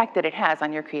the effect that it has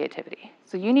on your creativity.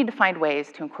 So you need to find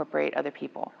ways to incorporate other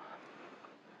people.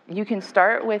 You can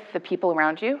start with the people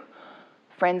around you,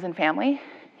 friends and family,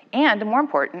 and more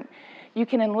important, you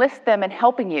can enlist them in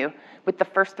helping you with the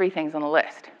first 3 things on the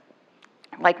list.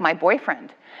 Like my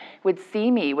boyfriend would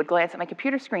glance at my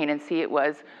computer screen and see it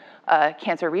was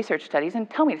cancer research studies and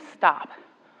tell me to stop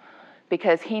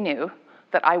because he knew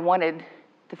that I wanted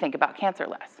to think about cancer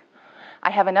less. I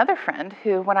have another friend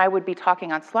who, when I would be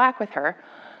talking on Slack with her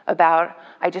about,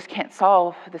 I just can't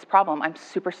solve this problem, I'm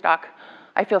super stuck,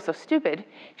 I feel so stupid,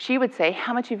 she would say,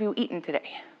 how much have you eaten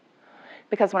today?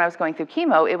 Because when I was going through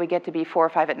chemo, it would get to be 4 or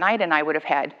 5 at night and I would have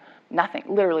had nothing,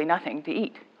 literally nothing to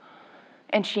eat.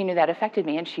 And she knew that affected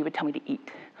me and she would tell me to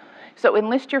eat. So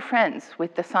enlist your friends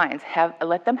with the signs,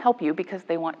 let them help you because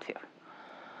they want to.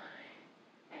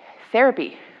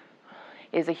 Therapy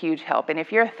is a huge help. And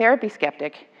if you're a therapy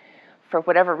skeptic, for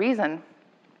whatever reason,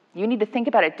 you need to think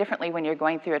about it differently when you're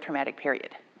going through a traumatic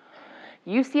period.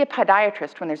 You see a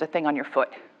podiatrist when there's a thing on your foot.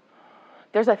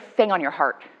 There's a thing on your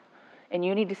heart, and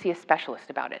you need to see a specialist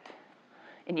about it.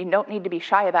 And you don't need to be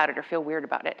shy about it or feel weird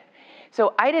about it.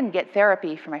 So I didn't get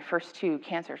therapy for my first 2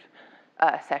 cancer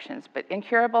sessions, but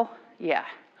incurable, yeah.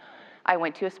 I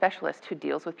went to a specialist who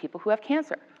deals with people who have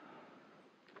cancer.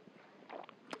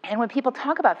 And when people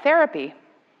talk about therapy,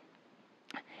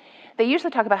 they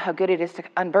usually talk about how good it is to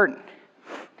unburden.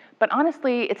 But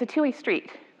honestly, it's a 2-way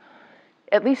street.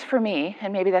 At least for me,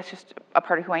 and maybe that's just a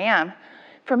part of who I am,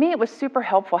 for me it was super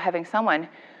helpful having someone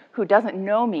who doesn't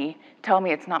know me tell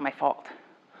me it's not my fault.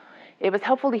 It was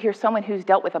helpful to hear someone who's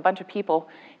dealt with a bunch of people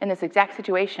in this exact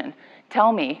situation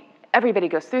tell me, everybody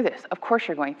goes through this. Of course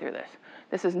you're going through this.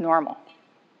 This is normal.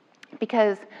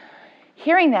 Because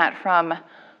hearing that from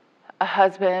a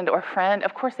husband or friend,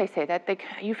 of course they say that.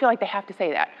 You feel like they have to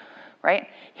say that, right?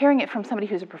 Hearing it from somebody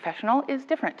who's a professional is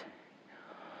different.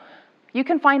 You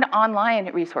can find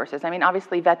online resources. I mean,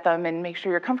 obviously vet them and make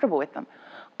sure you're comfortable with them.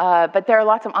 But there are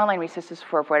lots of online resources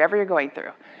for whatever you're going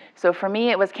through. So for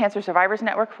me, it was Cancer Survivors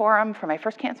Network forum for my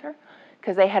first cancer,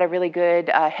 because they had a really good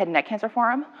head and neck cancer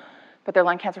forum, but their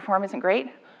lung cancer forum isn't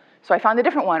great. So I found a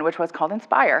different one, which was called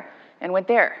Inspire, and went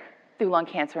there through lung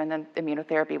cancer and then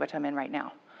immunotherapy, which I'm in right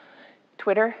now.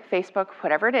 Twitter, Facebook,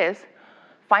 whatever it is,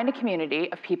 find a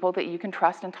community of people that you can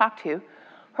trust and talk to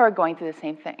who are going through the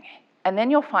same thing. And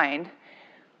then you'll find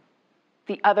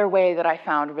the other way that I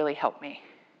found really helped me,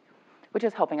 which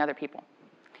is helping other people.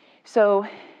 So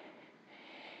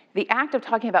The act of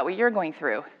talking about what you're going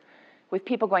through with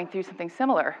people going through something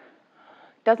similar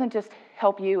doesn't just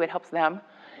help you, it helps them,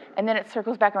 and then it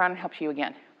circles back around and helps you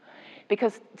again.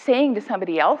 Because saying to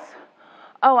somebody else,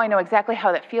 oh, I know exactly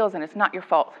how that feels and it's not your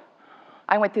fault.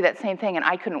 I went through that same thing and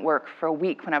I couldn't work for a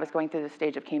week when I was going through the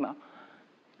stage of chemo.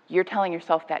 You're telling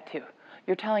yourself that too.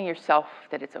 You're telling yourself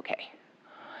that it's okay.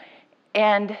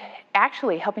 And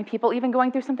actually helping people even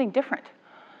going through something different.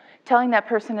 Telling that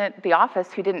person at the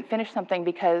office who didn't finish something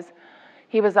because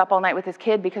he was up all night with his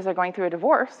kid because they're going through a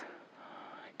divorce,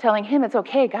 telling him it's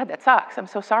okay, God, that sucks, I'm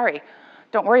so sorry,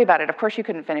 don't worry about it, of course you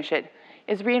couldn't finish it,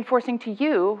 is reinforcing to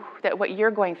you that what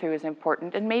you're going through is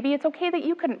important, and maybe it's okay that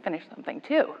you couldn't finish something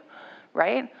too,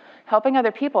 right? Helping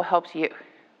other people helps you.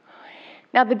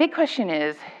 Now the big question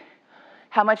is,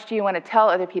 how much do you want to tell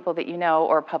other people that you know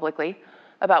or publicly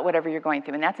about whatever you're going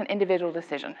through? And that's an individual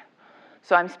decision.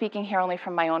 So I'm speaking here only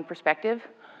from my own perspective.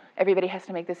 Everybody has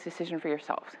to make this decision for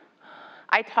yourselves.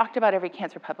 I talked about every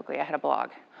cancer publicly. I had a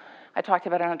blog. I talked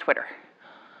about it on Twitter.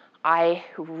 I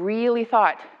really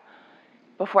thought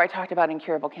before I talked about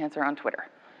incurable cancer on Twitter,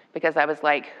 because I was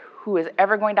like, who is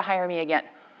ever going to hire me again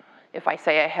if I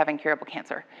say I have incurable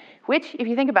cancer? Which, if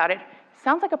you think about it,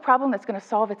 sounds like a problem that's going to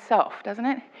solve itself, doesn't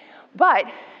it? But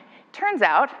turns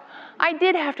out I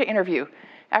did have to interview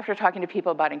after talking to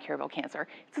people about incurable cancer.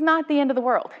 It's not the end of the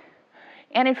world.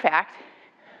 And in fact,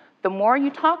 the more you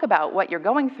talk about what you're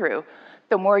going through,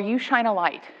 the more you shine a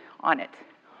light on it.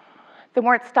 The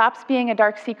more it stops being a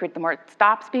dark secret, the more it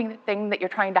stops being the thing that you're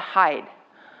trying to hide.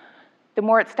 The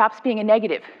more it stops being a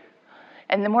negative.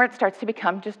 And the more it starts to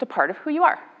become just a part of who you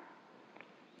are.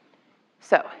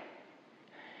 So,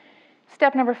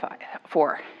 step number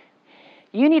 4.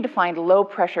 You need to find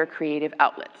low-pressure creative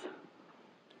outlets.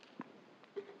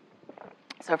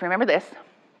 So if you remember this,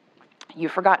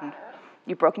 you've forgotten,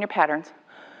 you've broken your patterns,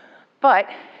 but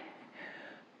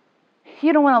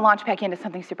you don't want to launch back into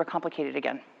something super complicated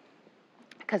again,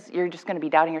 because you're just going to be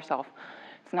doubting yourself.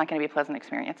 It's not going to be a pleasant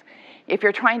experience. If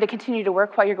you're trying to continue to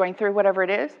work while you're going through whatever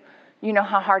it is, you know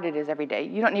how hard it is every day.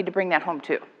 You don't need to bring that home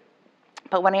too.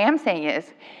 But what I am saying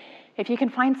is, if you can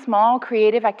find small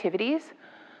creative activities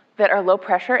that are low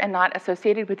pressure and not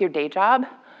associated with your day job,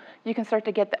 you can start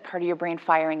to get that part of your brain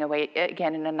firing away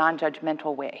again in a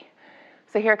non-judgmental way.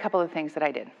 So here are a couple of things that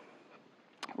I did.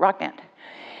 Rock band.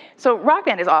 So rock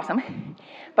band is awesome,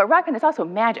 but rock band is also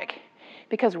magic,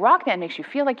 because rock band makes you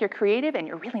feel like you're creative and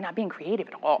you're really not being creative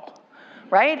at all,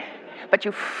 right? But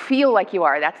you feel like you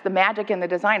are. That's the magic in the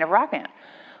design of rock band.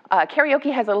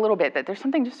 Karaoke has a little bit, that there's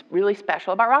something just really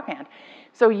special about rock band.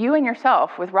 So you and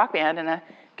yourself with rock band and a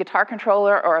guitar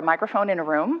controller or a microphone in a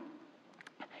room,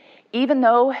 even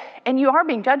though, and you are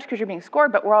being judged because you're being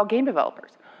scored, but we're all game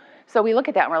developers. So we look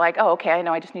at that and we're like, oh, okay, I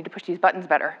know I just need to push these buttons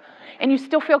better. And you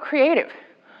still feel creative.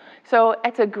 So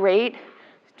it's a great,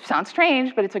 sounds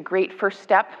strange, but it's a great first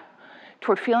step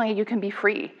toward feeling like you can be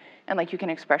free and like you can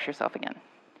express yourself again.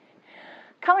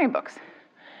 Coloring books.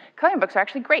 Coloring books are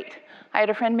actually great. I had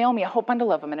a friend mail me a whole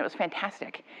bundle of them and it was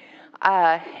fantastic.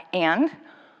 I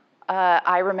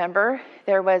remember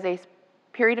there was a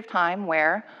period of time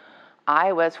where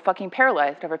I was fucking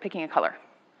paralyzed over picking a color.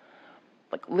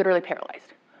 Like literally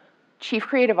paralyzed. Chief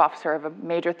creative officer of a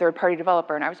major third-party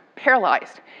developer, and I was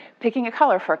paralyzed picking a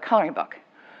color for a coloring book.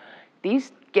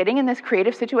 Getting in this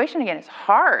creative situation again is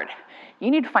hard. You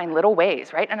need to find little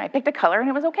ways, right? And I picked a color and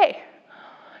it was okay.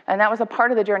 And that was a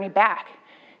part of the journey back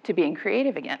to being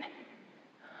creative again.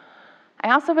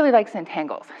 I also really like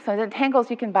Zentangles. So Zentangles,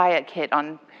 you can buy a kit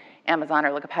on Amazon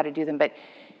or look up how to do them, but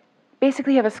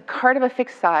basically you have a card of a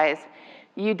fixed size,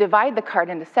 you divide the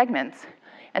card into segments,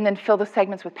 and then fill the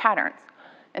segments with patterns.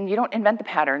 And you don't invent the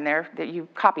pattern there, that you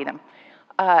copy them.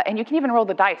 And you can even roll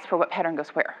the dice for what pattern goes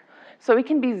where. So it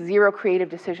can be 0 creative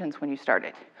decisions when you start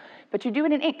it. But you do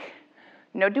it in ink.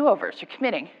 No do-overs, you're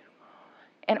committing.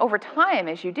 And over time,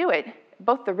 as you do it,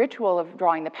 both the ritual of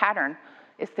drawing the pattern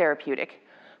is therapeutic,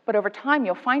 but over time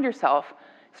you'll find yourself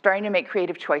starting to make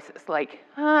creative choices like,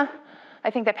 I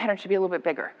think that pattern should be a little bit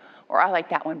bigger, or I like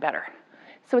that one better.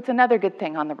 So it's another good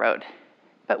thing on the road.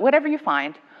 But whatever you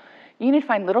find, you need to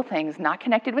find little things not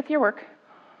connected with your work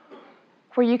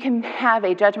where you can have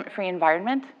a judgment-free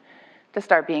environment to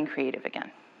start being creative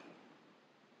again.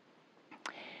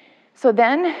 So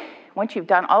then, once you've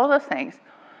done all of those things,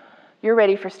 you're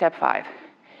ready for step 5,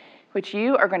 which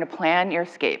you are going to plan your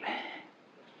escape.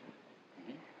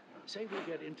 Say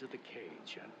we get into the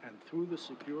cage and through the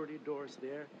security doors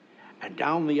there and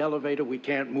down the elevator we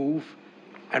can't move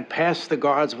and past the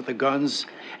guards with the guns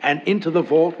and into the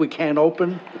vault we can't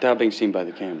open. Without being seen by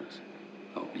the cameras.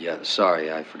 Oh, yeah,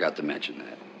 sorry, I forgot to mention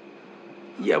that.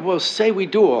 Yeah, well, say we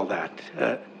do all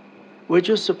that. We're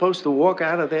just supposed to walk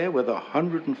out of there with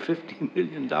 $150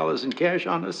 million in cash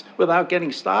on us without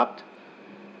getting stopped?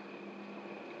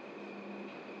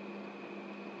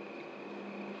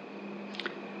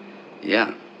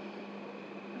 Yeah.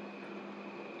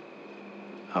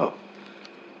 Oh.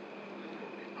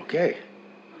 Okay.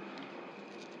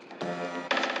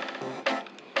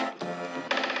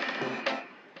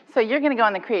 So you're going to go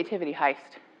on the creativity heist.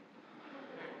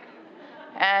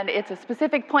 And it's a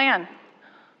specific plan.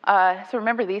 So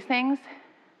remember these things,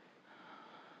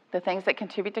 the things that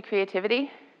contribute to creativity,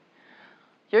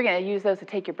 you're going to use those to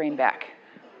take your brain back.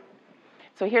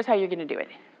 So here's how you're going to do it.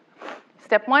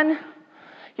 Step 1,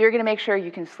 you're going to make sure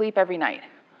you can sleep every night.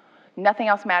 Nothing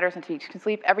else matters until you can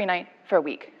sleep every night for a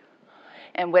week.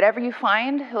 And whatever you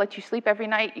find lets you sleep every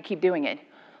night, you keep doing it.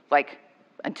 Like,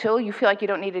 until you feel like you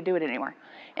don't need to do it anymore.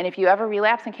 And if you ever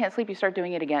relapse and can't sleep, you start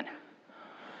doing it again.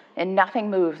 And nothing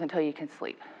moves until you can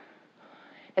sleep.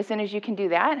 As soon as you can do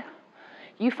that,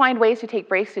 you find ways to take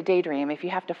breaks to daydream. If you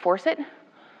have to force it,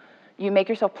 you make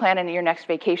yourself plan in your next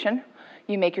vacation.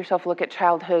 You make yourself look at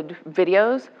childhood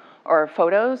videos or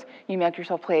photos. You make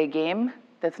yourself play a game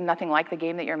that's nothing like the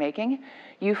game that you're making.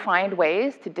 You find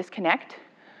ways to disconnect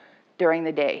during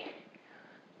the day.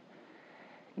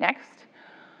 Next,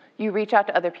 you reach out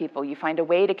to other people. You find a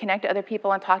way to connect to other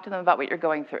people and talk to them about what you're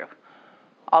going through.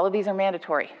 All of these are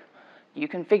mandatory. You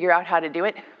can figure out how to do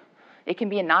it. It can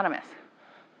be anonymous,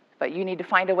 but you need to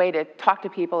find a way to talk to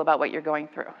people about what you're going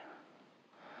through.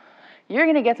 You're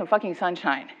gonna get some fucking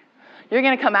sunshine. You're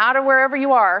gonna come out of wherever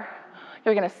you are.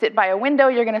 You're gonna sit by a window.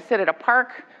 You're gonna sit at a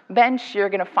park bench. You're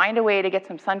gonna find a way to get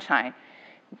some sunshine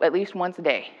at least once a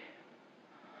day.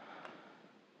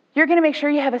 You're gonna make sure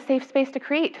you have a safe space to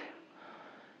create.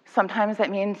 Sometimes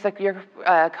that means like your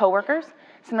coworkers.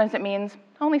 Sometimes it means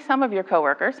only some of your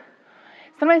coworkers.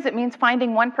 Sometimes it means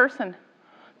finding one person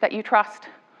that you trust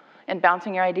and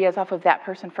bouncing your ideas off of that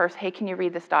person first. Hey, can you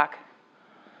read this doc?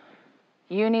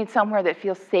 You need somewhere that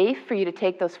feels safe for you to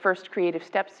take those first creative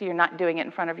steps so you're not doing it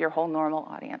in front of your whole normal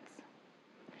audience.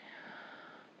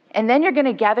 And then you're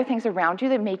gonna gather things around you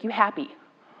that make you happy,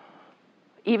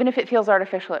 even if it feels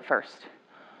artificial at first.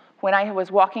 When I was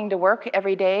walking to work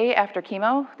every day after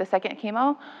chemo, the second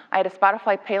chemo, I had a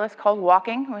Spotify playlist called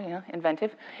Walking, well, you know,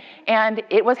 inventive, and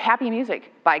it was happy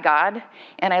music by God,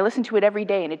 and I listened to it every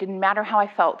day, and it didn't matter how I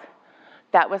felt.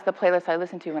 That was the playlist I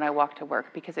listened to when I walked to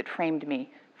work because it framed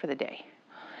me for the day.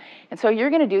 And so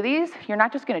you're gonna do these, you're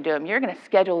not just gonna do them, you're gonna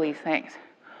schedule these things.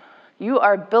 You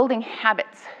are building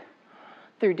habits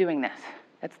through doing this.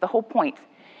 That's the whole point,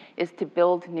 is to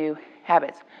build new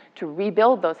habits, to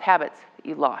rebuild those habits that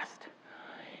you lost.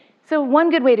 So one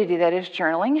good way to do that is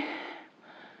journaling.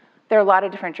 There are a lot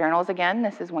of different journals. Again,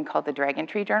 this is one called the Dragon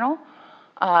Tree Journal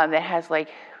that has like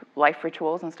life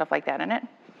rituals and stuff like that in it.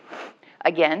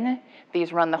 Again,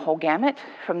 these run the whole gamut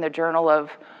from the journal of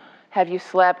have you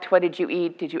slept, what did you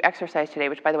eat, did you exercise today,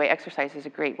 which by the way, exercise is a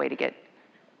great way to get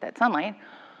that sunlight.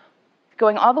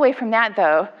 Going all the way from that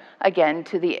though, again,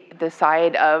 to the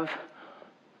side of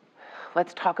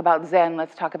let's talk about Zen,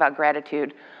 let's talk about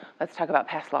gratitude, let's talk about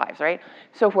past lives, right?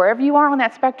 So wherever you are on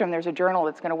that spectrum, there's a journal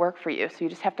that's gonna work for you, so you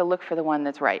just have to look for the one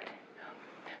that's right.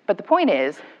 But the point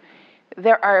is,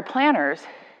 there are planners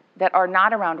that are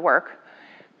not around work,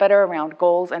 but are around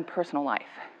goals and personal life.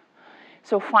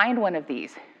 So find one of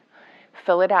these,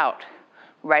 fill it out,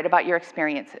 write about your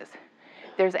experiences.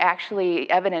 There's actually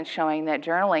evidence showing that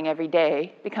journaling every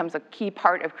day becomes a key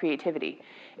part of creativity.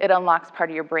 It unlocks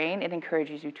part of your brain, it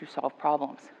encourages you to solve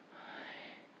problems.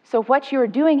 So what you're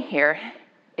doing here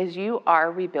is you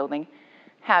are rebuilding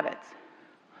habits.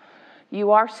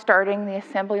 You are starting the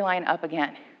assembly line up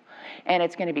again. And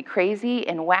it's gonna be crazy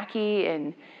and wacky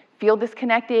and feel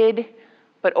disconnected,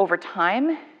 but over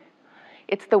time,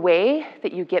 it's the way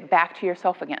that you get back to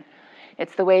yourself again.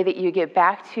 It's the way that you get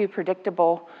back to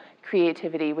predictable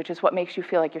creativity, which is what makes you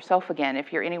feel like yourself again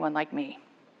if you're anyone like me.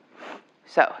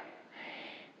 So,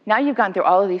 now you've gone through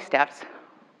all of these steps.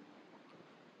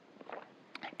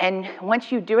 And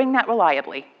once you're doing that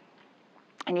reliably,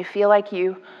 and you feel like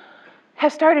you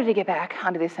have started to get back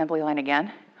onto the assembly line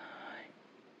again,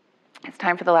 it's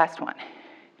time for the last one,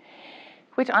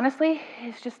 which honestly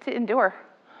is just to endure.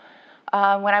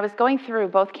 When I was going through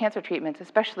both cancer treatments,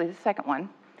 especially the second one,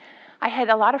 I had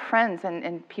a lot of friends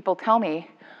and people tell me,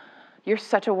 you're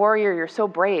such a warrior, you're so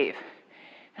brave.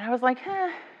 And I was like,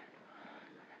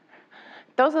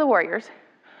 those are the warriors,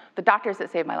 the doctors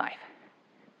that saved my life.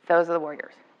 Those are the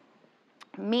warriors.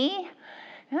 Me,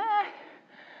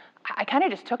 I kind of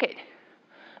just took it,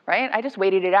 right? I just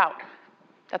waited it out.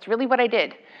 That's really what I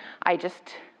did. I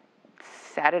just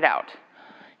sat it out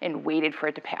and waited for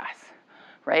it to pass.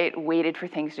 right? Waited for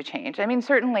things to change. I mean,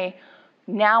 certainly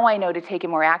now I know to take a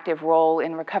more active role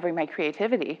in recovering my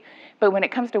creativity, but when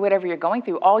it comes to whatever you're going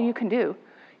through, all you can do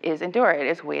is endure it,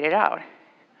 is wait it out.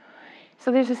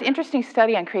 So there's this interesting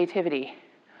study on creativity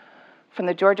from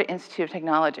the Georgia Institute of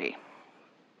Technology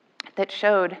that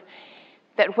showed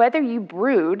that whether you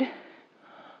brood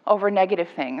over negative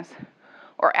things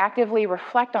or actively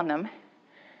reflect on them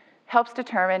helps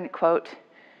determine, quote,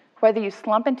 whether you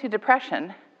slump into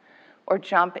depression or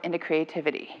jump into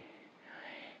creativity.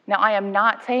 Now, I am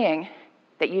not saying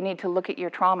that you need to look at your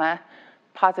trauma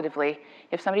positively.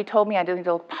 If somebody told me I didn't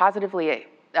look positively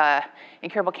at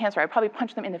incurable cancer, I'd probably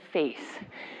punch them in the face.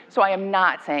 So I am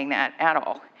not saying that at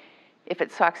all. If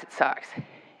it sucks,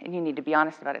 and you need to be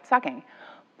honest about it sucking.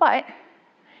 But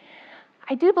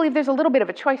I do believe there's a little bit of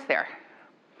a choice there.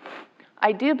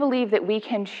 I do believe that we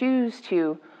can choose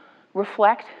to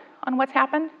reflect on what's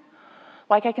happened.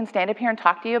 Like I can stand up here and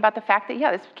talk to you about the fact that,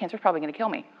 yeah, this cancer's probably gonna kill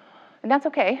me. And that's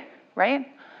okay, right?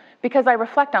 Because I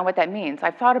reflect on what that means.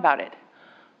 I've thought about it.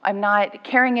 I'm not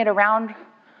carrying it around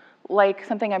like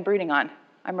something I'm brooding on.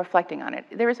 I'm reflecting on it.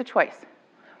 There is a choice.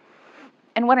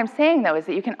 And what I'm saying, though, is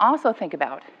that you can also think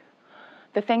about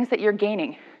the things that you're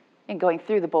gaining in going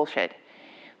through the bullshit,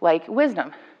 like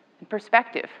wisdom and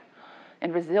perspective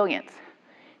and resilience,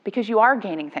 because you are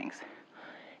gaining things.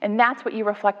 And that's what you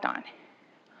reflect on,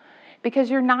 because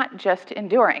you're not just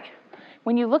enduring.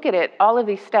 When you look at it, all of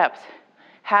these steps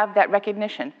have that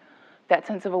recognition, that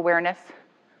sense of awareness,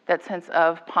 that sense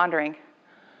of pondering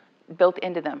built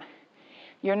into them.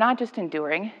 You're not just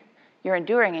enduring, you're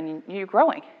enduring and you're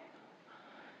growing.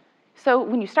 So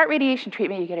when you start radiation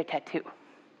treatment, you get a tattoo.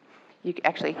 You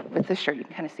actually, with this shirt, you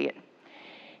can kind of see it.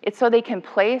 It's so they can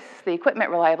place the equipment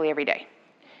reliably every day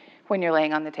when you're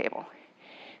laying on the table.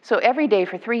 So every day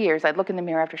for 3 years, I'd look in the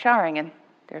mirror after showering, and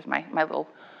there's my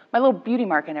little beauty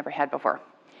mark I never had before.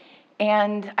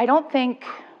 And I don't think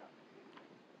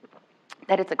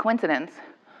that it's a coincidence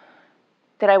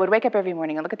that I would wake up every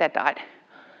morning and look at that dot.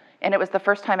 And it was the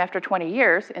first time after 20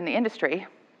 years in the industry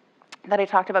that I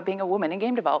talked about being a woman in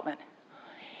game development.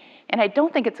 And I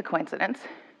don't think it's a coincidence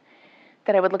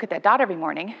that I would look at that dot every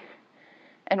morning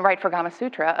and write for Gama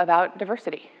Sutra about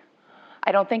diversity.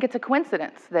 I don't think it's a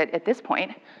coincidence that at this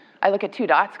point, I look at 2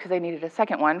 dots because I needed a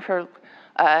second one for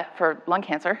lung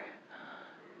cancer.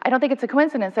 I don't think it's a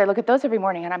coincidence that I look at those every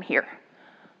morning and I'm here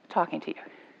talking to you.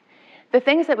 The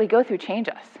things that we go through change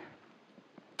us.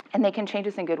 And they can change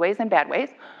us in good ways and bad ways.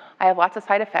 I have lots of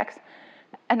side effects,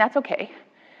 and that's okay,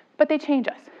 but they change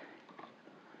us.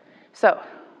 So,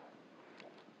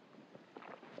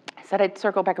 I said I'd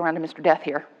circle back around to Mr. Death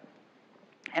here,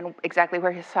 and exactly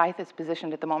where his scythe is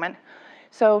positioned at the moment.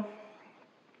 So,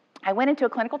 I went into a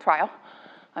clinical trial.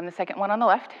 I'm the second one on the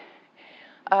left.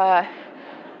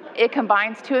 It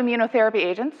combines 2 immunotherapy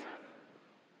agents.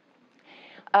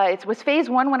 It was phase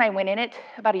 1 when I went in it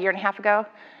about 1.5 years ago.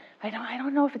 I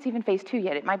don't know if it's even phase 2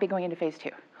 yet. It might be going into phase 2.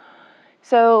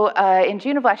 So in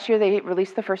June of last year, they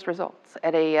released the first results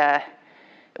at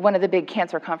one of the big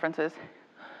cancer conferences.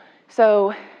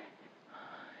 So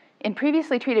in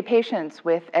previously treated patients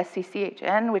with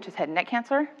SCCHN, which is head and neck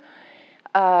cancer,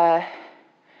 the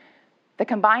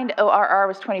combined ORR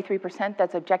was 23%.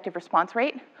 That's objective response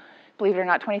rate. Believe it or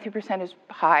not, 23% is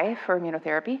high for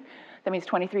immunotherapy. That means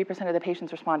 23% of the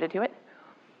patients responded to it.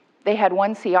 They had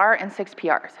 1 CR and 6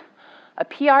 PRs. A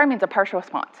PR means a partial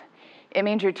response. It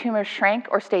means your tumor shrank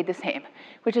or stayed the same,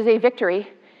 which is a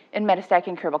victory in metastatic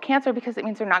incurable cancer because it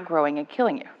means they're not growing and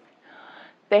killing you.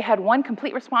 They had 1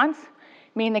 complete response,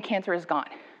 meaning the cancer is gone.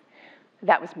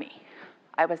 That was me.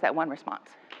 I was that 1 response.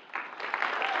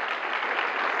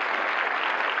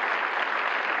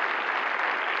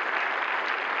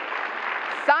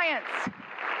 Science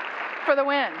for the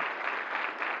win.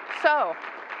 So,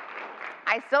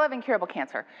 I still have incurable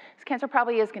cancer. This cancer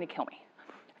probably is going to kill me.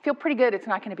 I feel pretty good it's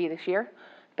not going to be this year,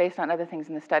 based on other things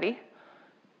in the study.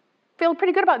 Feel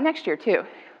pretty good about next year, too.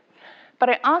 But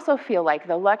I also feel like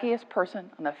the luckiest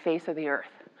person on the face of the earth.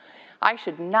 I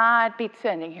should not be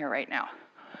sitting here right now,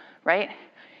 right?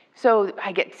 So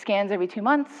I get scans every 2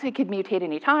 months. It could mutate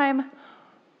any time.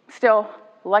 Still,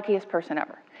 luckiest person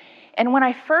ever. And when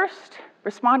I first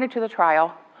responded to the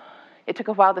trial, it took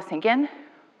a while to sink in.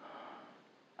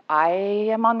 I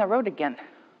am on the road again.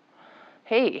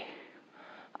 Hey,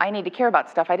 I need to care about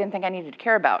stuff I didn't think I needed to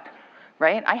care about,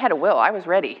 right? I had a will, I was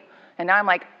ready. And now I'm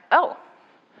like, oh,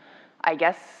 I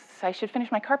guess I should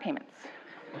finish my car payments,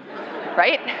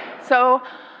 right? So,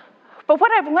 but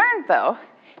what I've learned though,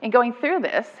 in going through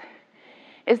this,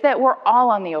 is that we're all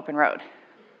on the open road,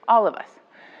 all of us.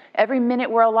 Every minute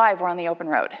we're alive, we're on the open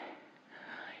road.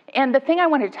 And the thing I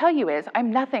want to tell you is,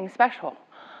 I'm nothing special.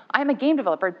 I'm a game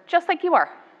developer just like you are.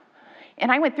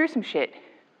 And I went through some shit.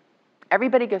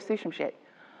 Everybody goes through some shit.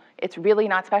 It's really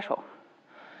not special.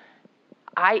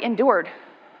 I endured.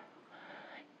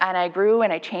 And I grew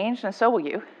and I changed, and so will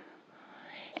you.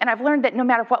 And I've learned that no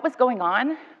matter what was going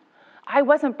on, I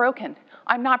wasn't broken.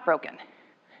 I'm not broken.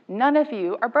 None of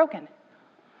you are broken.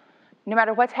 No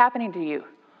matter what's happening to you,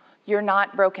 you're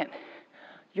not broken.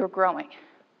 You're growing.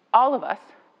 All of us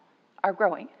are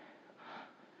growing.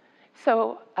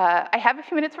 So I have a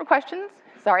few minutes for questions,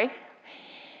 sorry.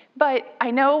 But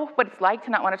I know what it's like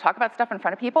to not want to talk about stuff in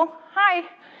front of people. Hi.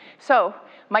 So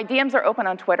my DMs are open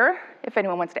on Twitter if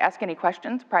anyone wants to ask any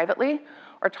questions privately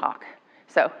or talk.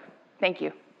 So thank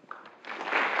you.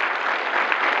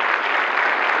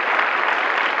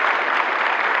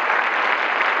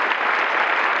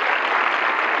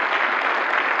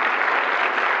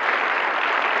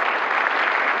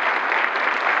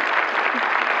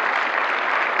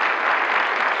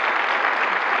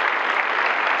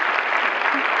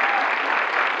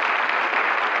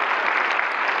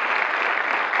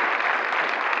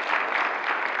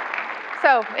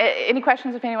 So, any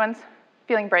questions if anyone's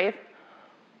feeling brave?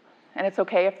 And it's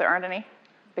okay if there aren't any,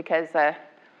 because,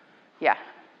 yeah.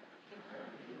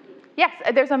 Yes,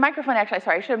 there's a microphone, actually,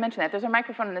 sorry, I should have mentioned that. There's a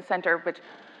microphone in the center, which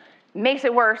makes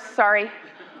it worse, sorry.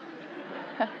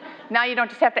 Now you don't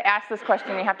just have to ask this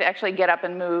question, you have to actually get up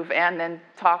and move and then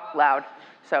talk loud.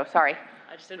 So, sorry.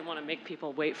 I just didn't want to make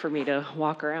people wait for me to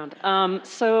walk around.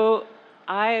 So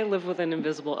I live with an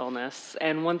invisible illness,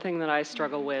 and one thing that I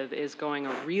struggle with is going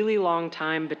a really long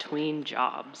time between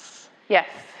jobs. Yes.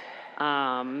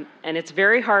 And it's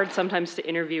very hard sometimes to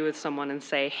interview with someone and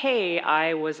say, hey,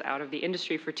 I was out of the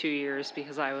industry for 2 years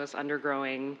because I was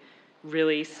undergoing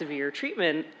really severe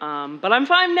treatment, but I'm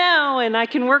fine now and I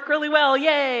can work really well,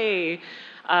 yay!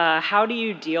 How do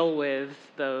you deal with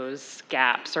those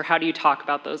gaps, or how do you talk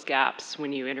about those gaps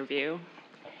when you interview?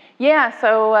 Yeah,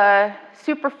 so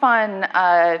super fun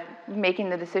making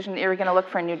the decision that you were going to look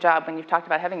for a new job when you've talked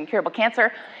about having incurable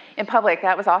cancer in public.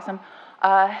 That was awesome.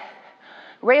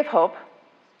 Ray of hope.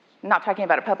 I'm not talking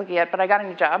about it publicly yet, but I got a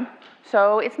new job.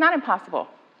 So it's not impossible.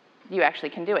 You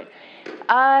actually can do it.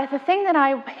 The thing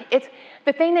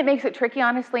that makes it tricky,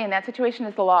 honestly, in that situation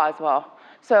is the law as well.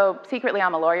 So secretly,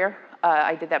 I'm a lawyer.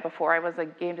 I did that before. I was a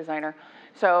game designer.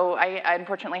 So I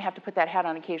unfortunately have to put that hat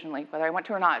on occasionally, whether I want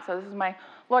to or not. So this is my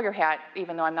lawyer hat,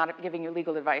 even though I'm not giving you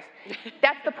legal advice.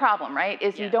 That's the problem, right?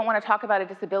 Is you don't want to talk about a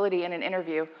disability in an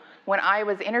interview. When I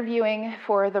was interviewing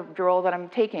for the role that I'm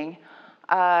taking,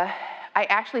 I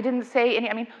actually didn't say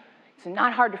any, it's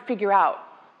not hard to figure out.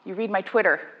 You read my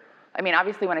Twitter.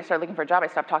 Obviously when I started looking for a job, I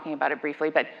stopped talking about it briefly,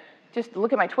 but just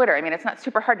look at my Twitter. It's not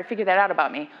super hard to figure that out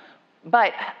about me.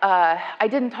 But I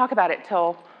didn't talk about it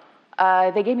till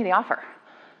they gave me the offer.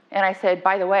 And I said,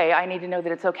 by the way, I need to know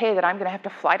that it's okay that I'm gonna have to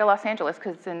fly to Los Angeles,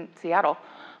 because it's in Seattle.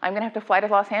 I'm gonna have to fly to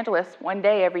Los Angeles one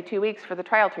day every 2 weeks for the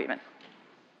trial treatment.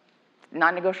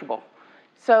 Non-negotiable.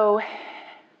 So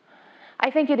I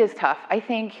think it is tough.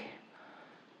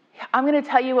 I'm gonna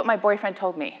tell you what my boyfriend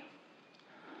told me.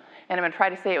 And I'm gonna try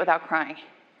to say it without crying.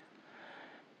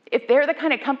 If they're the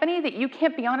kind of company that you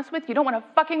can't be honest with, you don't wanna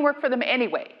fucking work for them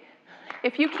anyway.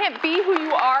 If you can't be who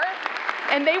you are,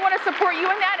 and they wanna support you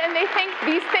in that, and they think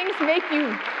these things make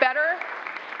you better,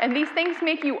 and these things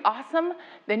make you awesome,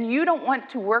 then you don't want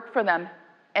to work for them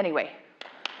anyway.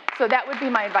 So that would be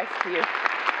my advice to you.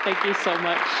 Thank you so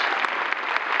much.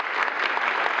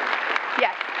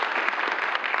 Yes.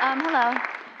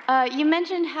 Hello. You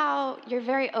mentioned how you're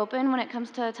very open when it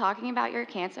comes to talking about your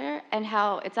cancer, and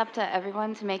how it's up to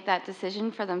everyone to make that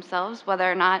decision for themselves, whether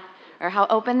or not, or how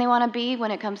open they want to be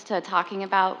when it comes to talking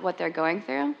about what they're going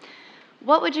through.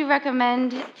 What would you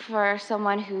recommend for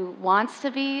someone who wants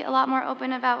to be a lot more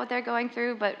open about what they're going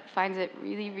through, but finds it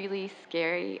really, really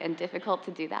scary and difficult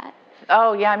to do that?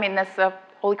 Oh, yeah, that's,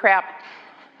 holy crap.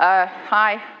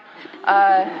 Hi.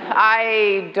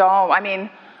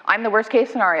 I'm the worst case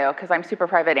scenario, because I'm super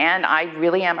private, and I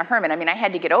really am a hermit. I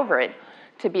had to get over it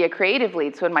to be a creative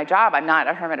lead, so in my job, I'm not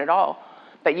a hermit at all.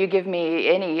 But you give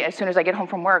me as soon as I get home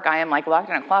from work, I am like locked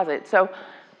in a closet. So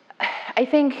I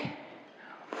think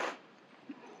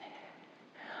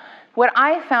what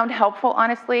I found helpful,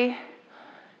 honestly,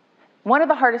 one of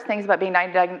the hardest things about being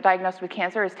diagnosed with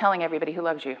cancer is telling everybody who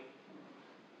loves you.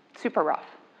 Super rough,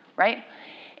 right?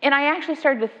 And I actually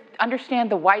started to understand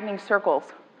the widening circles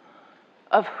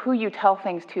of who you tell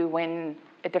things to when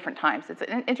at different times. It's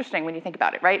interesting when you think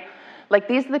about it, right? Like,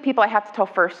 these are the people I have to tell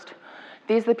first.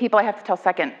 These are the people I have to tell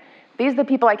second. These are the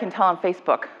people I can tell on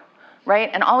Facebook, right?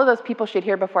 And all of those people should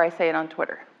hear before I say it on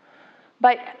Twitter.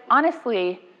 But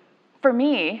honestly, for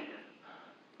me,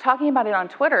 talking about it on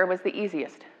Twitter was the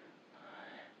easiest,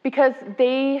 because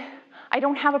I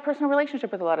don't have a personal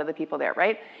relationship with a lot of the people there,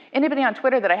 right? Anybody on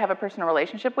Twitter that I have a personal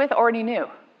relationship with already knew.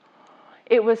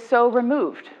 It was so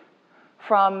removed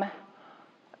from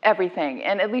everything,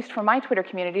 and at least for my Twitter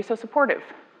community, so supportive,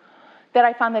 that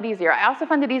I found that easier. I also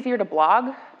found it easier to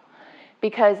blog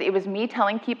because it was me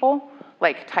telling people,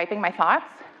 like typing my thoughts,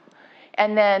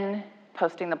 and then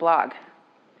posting the blog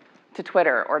to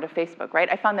Twitter or to Facebook, right?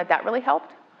 I found that that really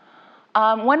helped.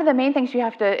 One of the main things you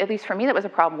have to, at least for me that was a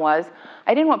problem, was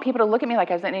I didn't want people to look at me like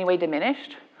I was in any way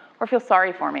diminished or feel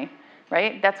sorry for me,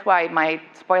 right? That's why my,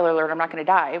 spoiler alert, I'm not gonna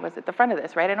die, was at the front of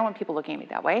this, right? I don't want people looking at me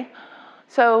that way.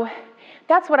 So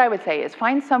that's what I would say, is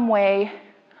find some way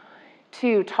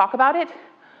to talk about it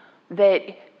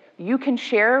that you can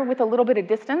share with a little bit of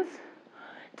distance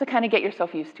to kind of get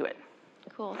yourself used to it.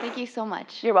 Cool, thank you so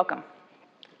much. You're welcome.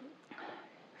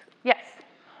 Yes.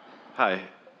 Hi.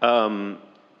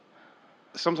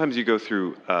 Sometimes you go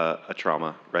through a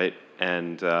trauma, right?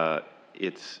 And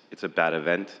it's a bad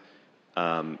event,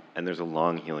 and there's a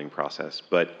long healing process.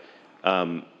 But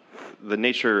the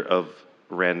nature of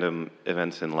random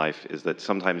events in life is that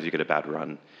sometimes you get a bad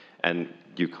run, and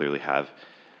you clearly have.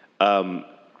 How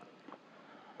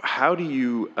do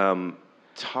you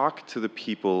talk to the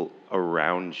people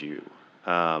around you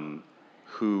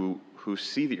who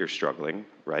see that you're struggling,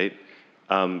 right?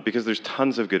 Because there's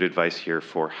tons of good advice here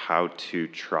for how to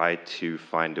try to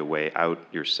find a way out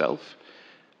yourself.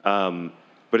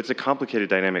 But it's a complicated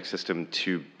dynamic system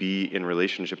to be in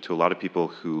relationship to a lot of people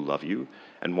who love you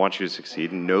and want you to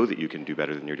succeed and know that you can do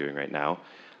better than you're doing right now.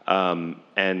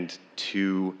 And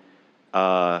to,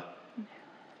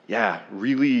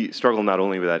 really struggle not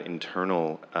only with that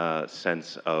internal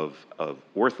sense of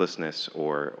worthlessness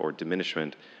or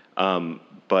diminishment,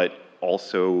 but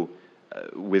also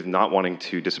with not wanting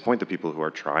to disappoint the people who are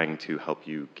trying to help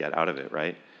you get out of it,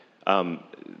 right?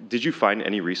 Did you find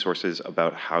any resources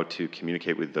about how to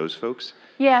communicate with those folks?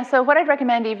 Yeah, so what I'd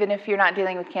recommend, even if you're not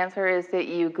dealing with cancer, is that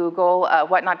you Google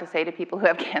what not to say to people who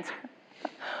have cancer.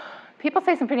 People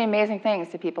say some pretty amazing things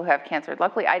to people who have cancer.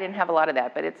 Luckily, I didn't have a lot of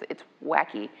that, but it's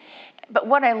wacky. But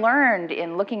what I learned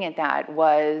in looking at that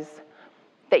was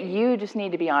that you just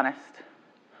need to be honest,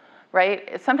 right?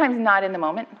 It's sometimes not in the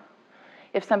moment.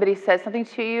 If somebody says something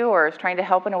to you or is trying to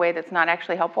help in a way that's not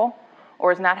actually helpful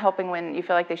or is not helping when you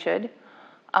feel like they should,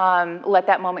 let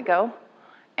that moment go.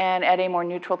 And at a more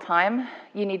neutral time,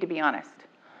 you need to be honest.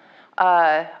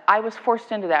 I was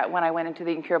forced into that when I went into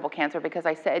the incurable cancer because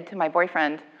I said to my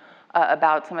boyfriend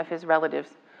about some of his relatives,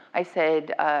 I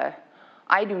said,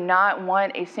 I do not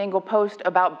want a single post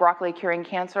about broccoli curing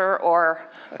cancer or,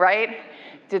 right,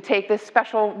 to take this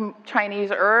special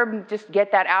Chinese herb, just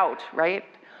get that out, right?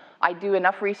 I do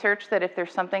enough research that if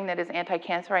there's something that is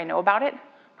anti-cancer, I know about it,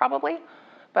 probably,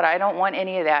 but I don't want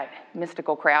any of that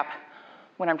mystical crap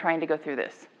when I'm trying to go through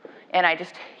this. And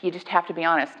you just have to be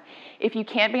honest. If you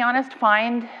can't be honest,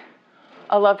 find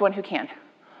a loved one who can.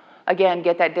 Again,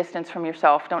 get that distance from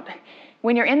yourself.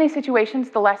 When you're in these situations,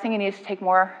 the last thing you need is to take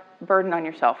more burden on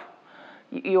yourself.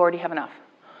 You already have enough.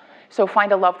 So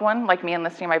find a loved one, like me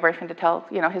enlisting my boyfriend to tell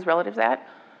his relatives that.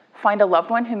 Find a loved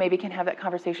one who maybe can have that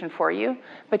conversation for you,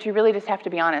 but you really just have to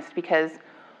be honest because,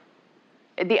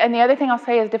 the other thing I'll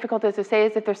say, as difficult as to say,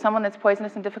 is if there's someone that's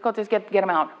poisonous and difficult, just get them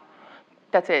out.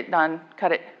 That's it, done,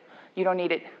 cut it. You don't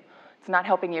need it. It's not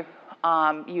helping you.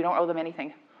 You don't owe them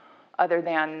anything other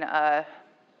than,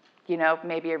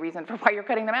 maybe a reason for why you're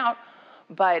cutting them out.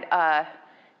 But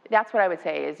that's what I would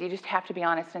say, is you just have to be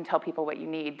honest and tell people what you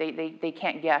need. They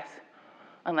can't guess.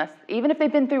 Unless, even if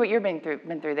they've been through what you've been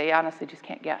through, they honestly just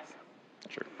can't guess.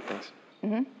 Sure, thanks.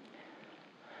 Mm-hmm.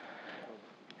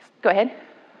 Go ahead.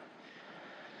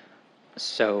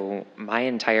 So my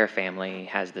entire family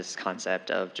has this concept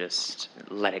of just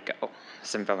let it go.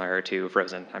 Similar to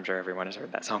Frozen. I'm sure everyone has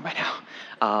heard that song by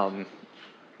now.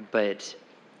 But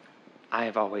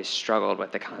I've always struggled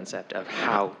with the concept of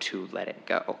how to let it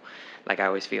go. Like, I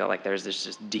always feel like there's this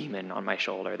just demon on my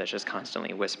shoulder that's just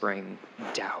constantly whispering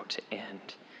doubt and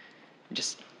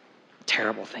just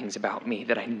terrible things about me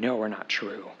that I know are not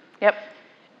true. Yep.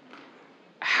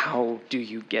 How do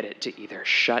you get it to either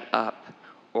shut up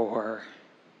or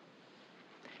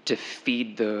to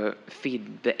feed the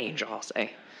angel, I'll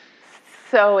say?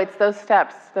 So it's those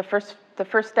steps. The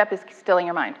first step is stilling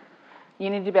your mind.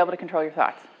 You need to be able to control your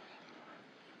thoughts.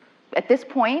 At this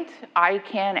point, I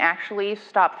can actually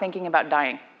stop thinking about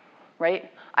dying,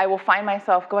 right? I will find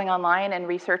myself going online and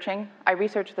researching. I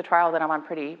research the trial that I'm on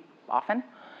pretty often,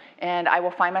 and I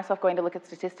will find myself going to look at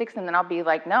statistics, and then I'll be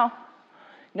like,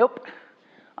 nope,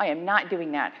 I am not doing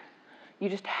that. You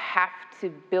just have to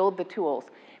build the tools.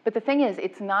 But the thing is,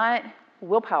 it's not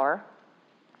willpower.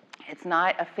 It's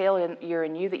not a failure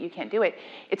in you that you can't do it.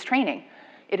 It's training.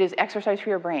 It is exercise for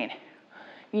your brain.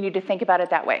 You need to think about it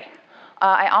that way.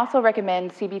 I also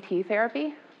recommend CBT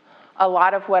therapy. A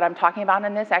lot of what I'm talking about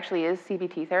in this actually is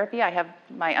CBT therapy. I have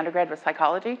my undergrad was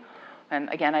psychology, and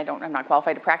again, I'm not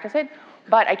qualified to practice it,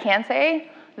 but I can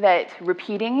say that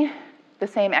repeating the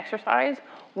same exercise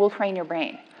will train your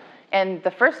brain. And the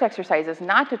first exercise is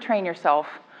not to train yourself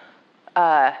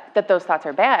that those thoughts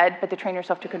are bad, but to train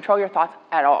yourself to control your thoughts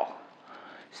at all.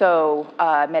 So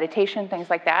meditation, things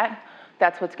like that,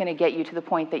 that's what's gonna get you to the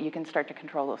point that you can start to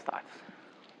control those thoughts.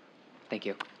 Thank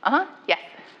you. Yes.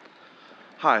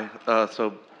 Hi,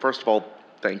 so first of all,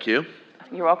 thank you.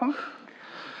 You're welcome.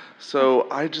 So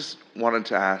I just wanted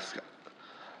to ask,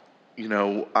 you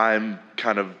know, I'm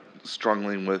kind of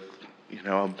struggling with, you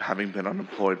know, having been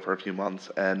unemployed for a few months,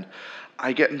 and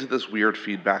I get into this weird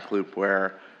feedback loop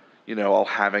where, you know, I'll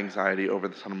have anxiety over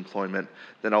this unemployment,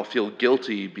 then I'll feel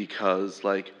guilty because,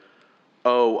 like,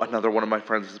 oh, another one of my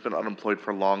friends has been unemployed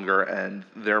for longer and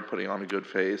they're putting on a good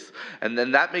face. And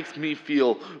then that makes me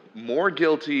feel more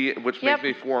guilty, which makes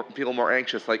me feel more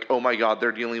anxious. Like, oh my God,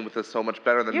 they're dealing with this so much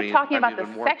better than me. You're talking about the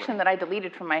section that I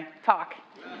deleted from my talk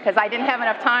because I didn't have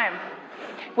enough time,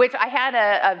 which I had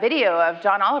a video of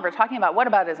John Oliver talking about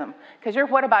whataboutism, because you're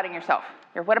whatabouting yourself.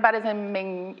 You're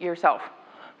whataboutisming yourself,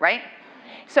 right?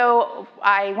 So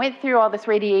I went through all this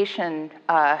radiation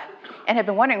and have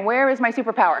been wondering, where is my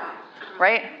superpower?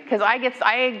 Right? Because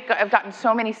I've gotten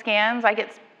so many scans. I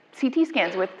get CT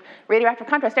scans with radioactive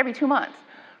contrast every 2 months,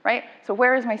 right? So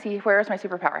where is my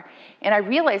superpower? And I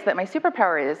realized that my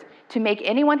superpower is to make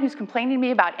anyone who's complaining to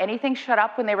me about anything shut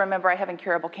up when they remember I have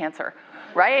incurable cancer,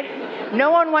 right? No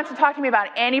one wants to talk to me about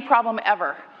any problem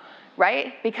ever,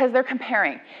 right? Because they're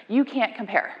comparing. You can't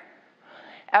compare.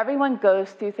 Everyone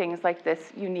goes through things like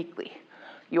this uniquely.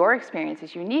 Your experience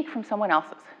is unique from someone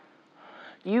else's.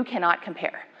 You cannot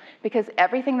compare. Because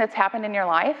everything that's happened in your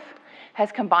life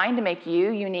has combined to make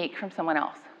you unique from someone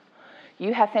else.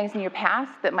 You have things in your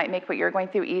past that might make what you're going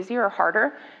through easier or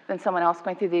harder than someone else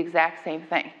going through the exact same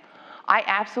thing. I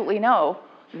absolutely know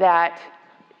that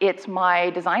it's my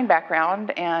design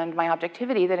background and my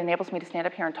objectivity that enables me to stand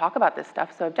up here and talk about this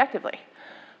stuff so objectively,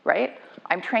 right?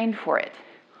 I'm trained for it.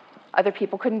 Other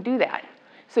people couldn't do that.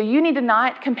 So you need to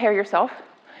not compare yourself.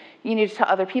 You need to tell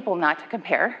other people not to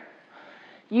compare.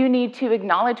 You need to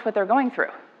acknowledge what they're going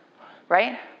through,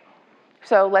 right?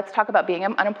 So let's talk about being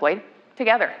unemployed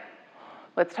together.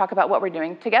 Let's talk about what we're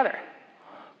doing together.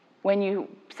 When you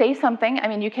say something, I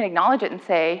mean, you can acknowledge it and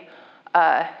say,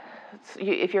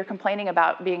 if you're complaining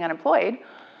about being unemployed,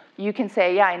 you can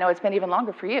say, yeah, I know it's been even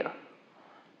longer for you.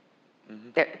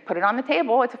 Put it on the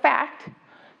table, it's a fact.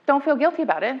 Don't feel guilty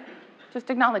about it, just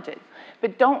acknowledge it.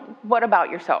 But don't what about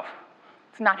yourself.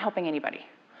 It's not helping anybody.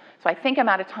 So I think I'm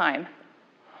out of time.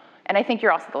 And I think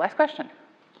you're also the last question.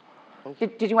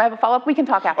 Did you have a follow-up? We can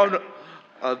talk after. Oh,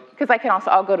 no. Because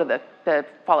I'll go to the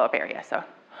follow-up area, so.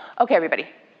 Okay, everybody,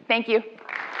 thank you.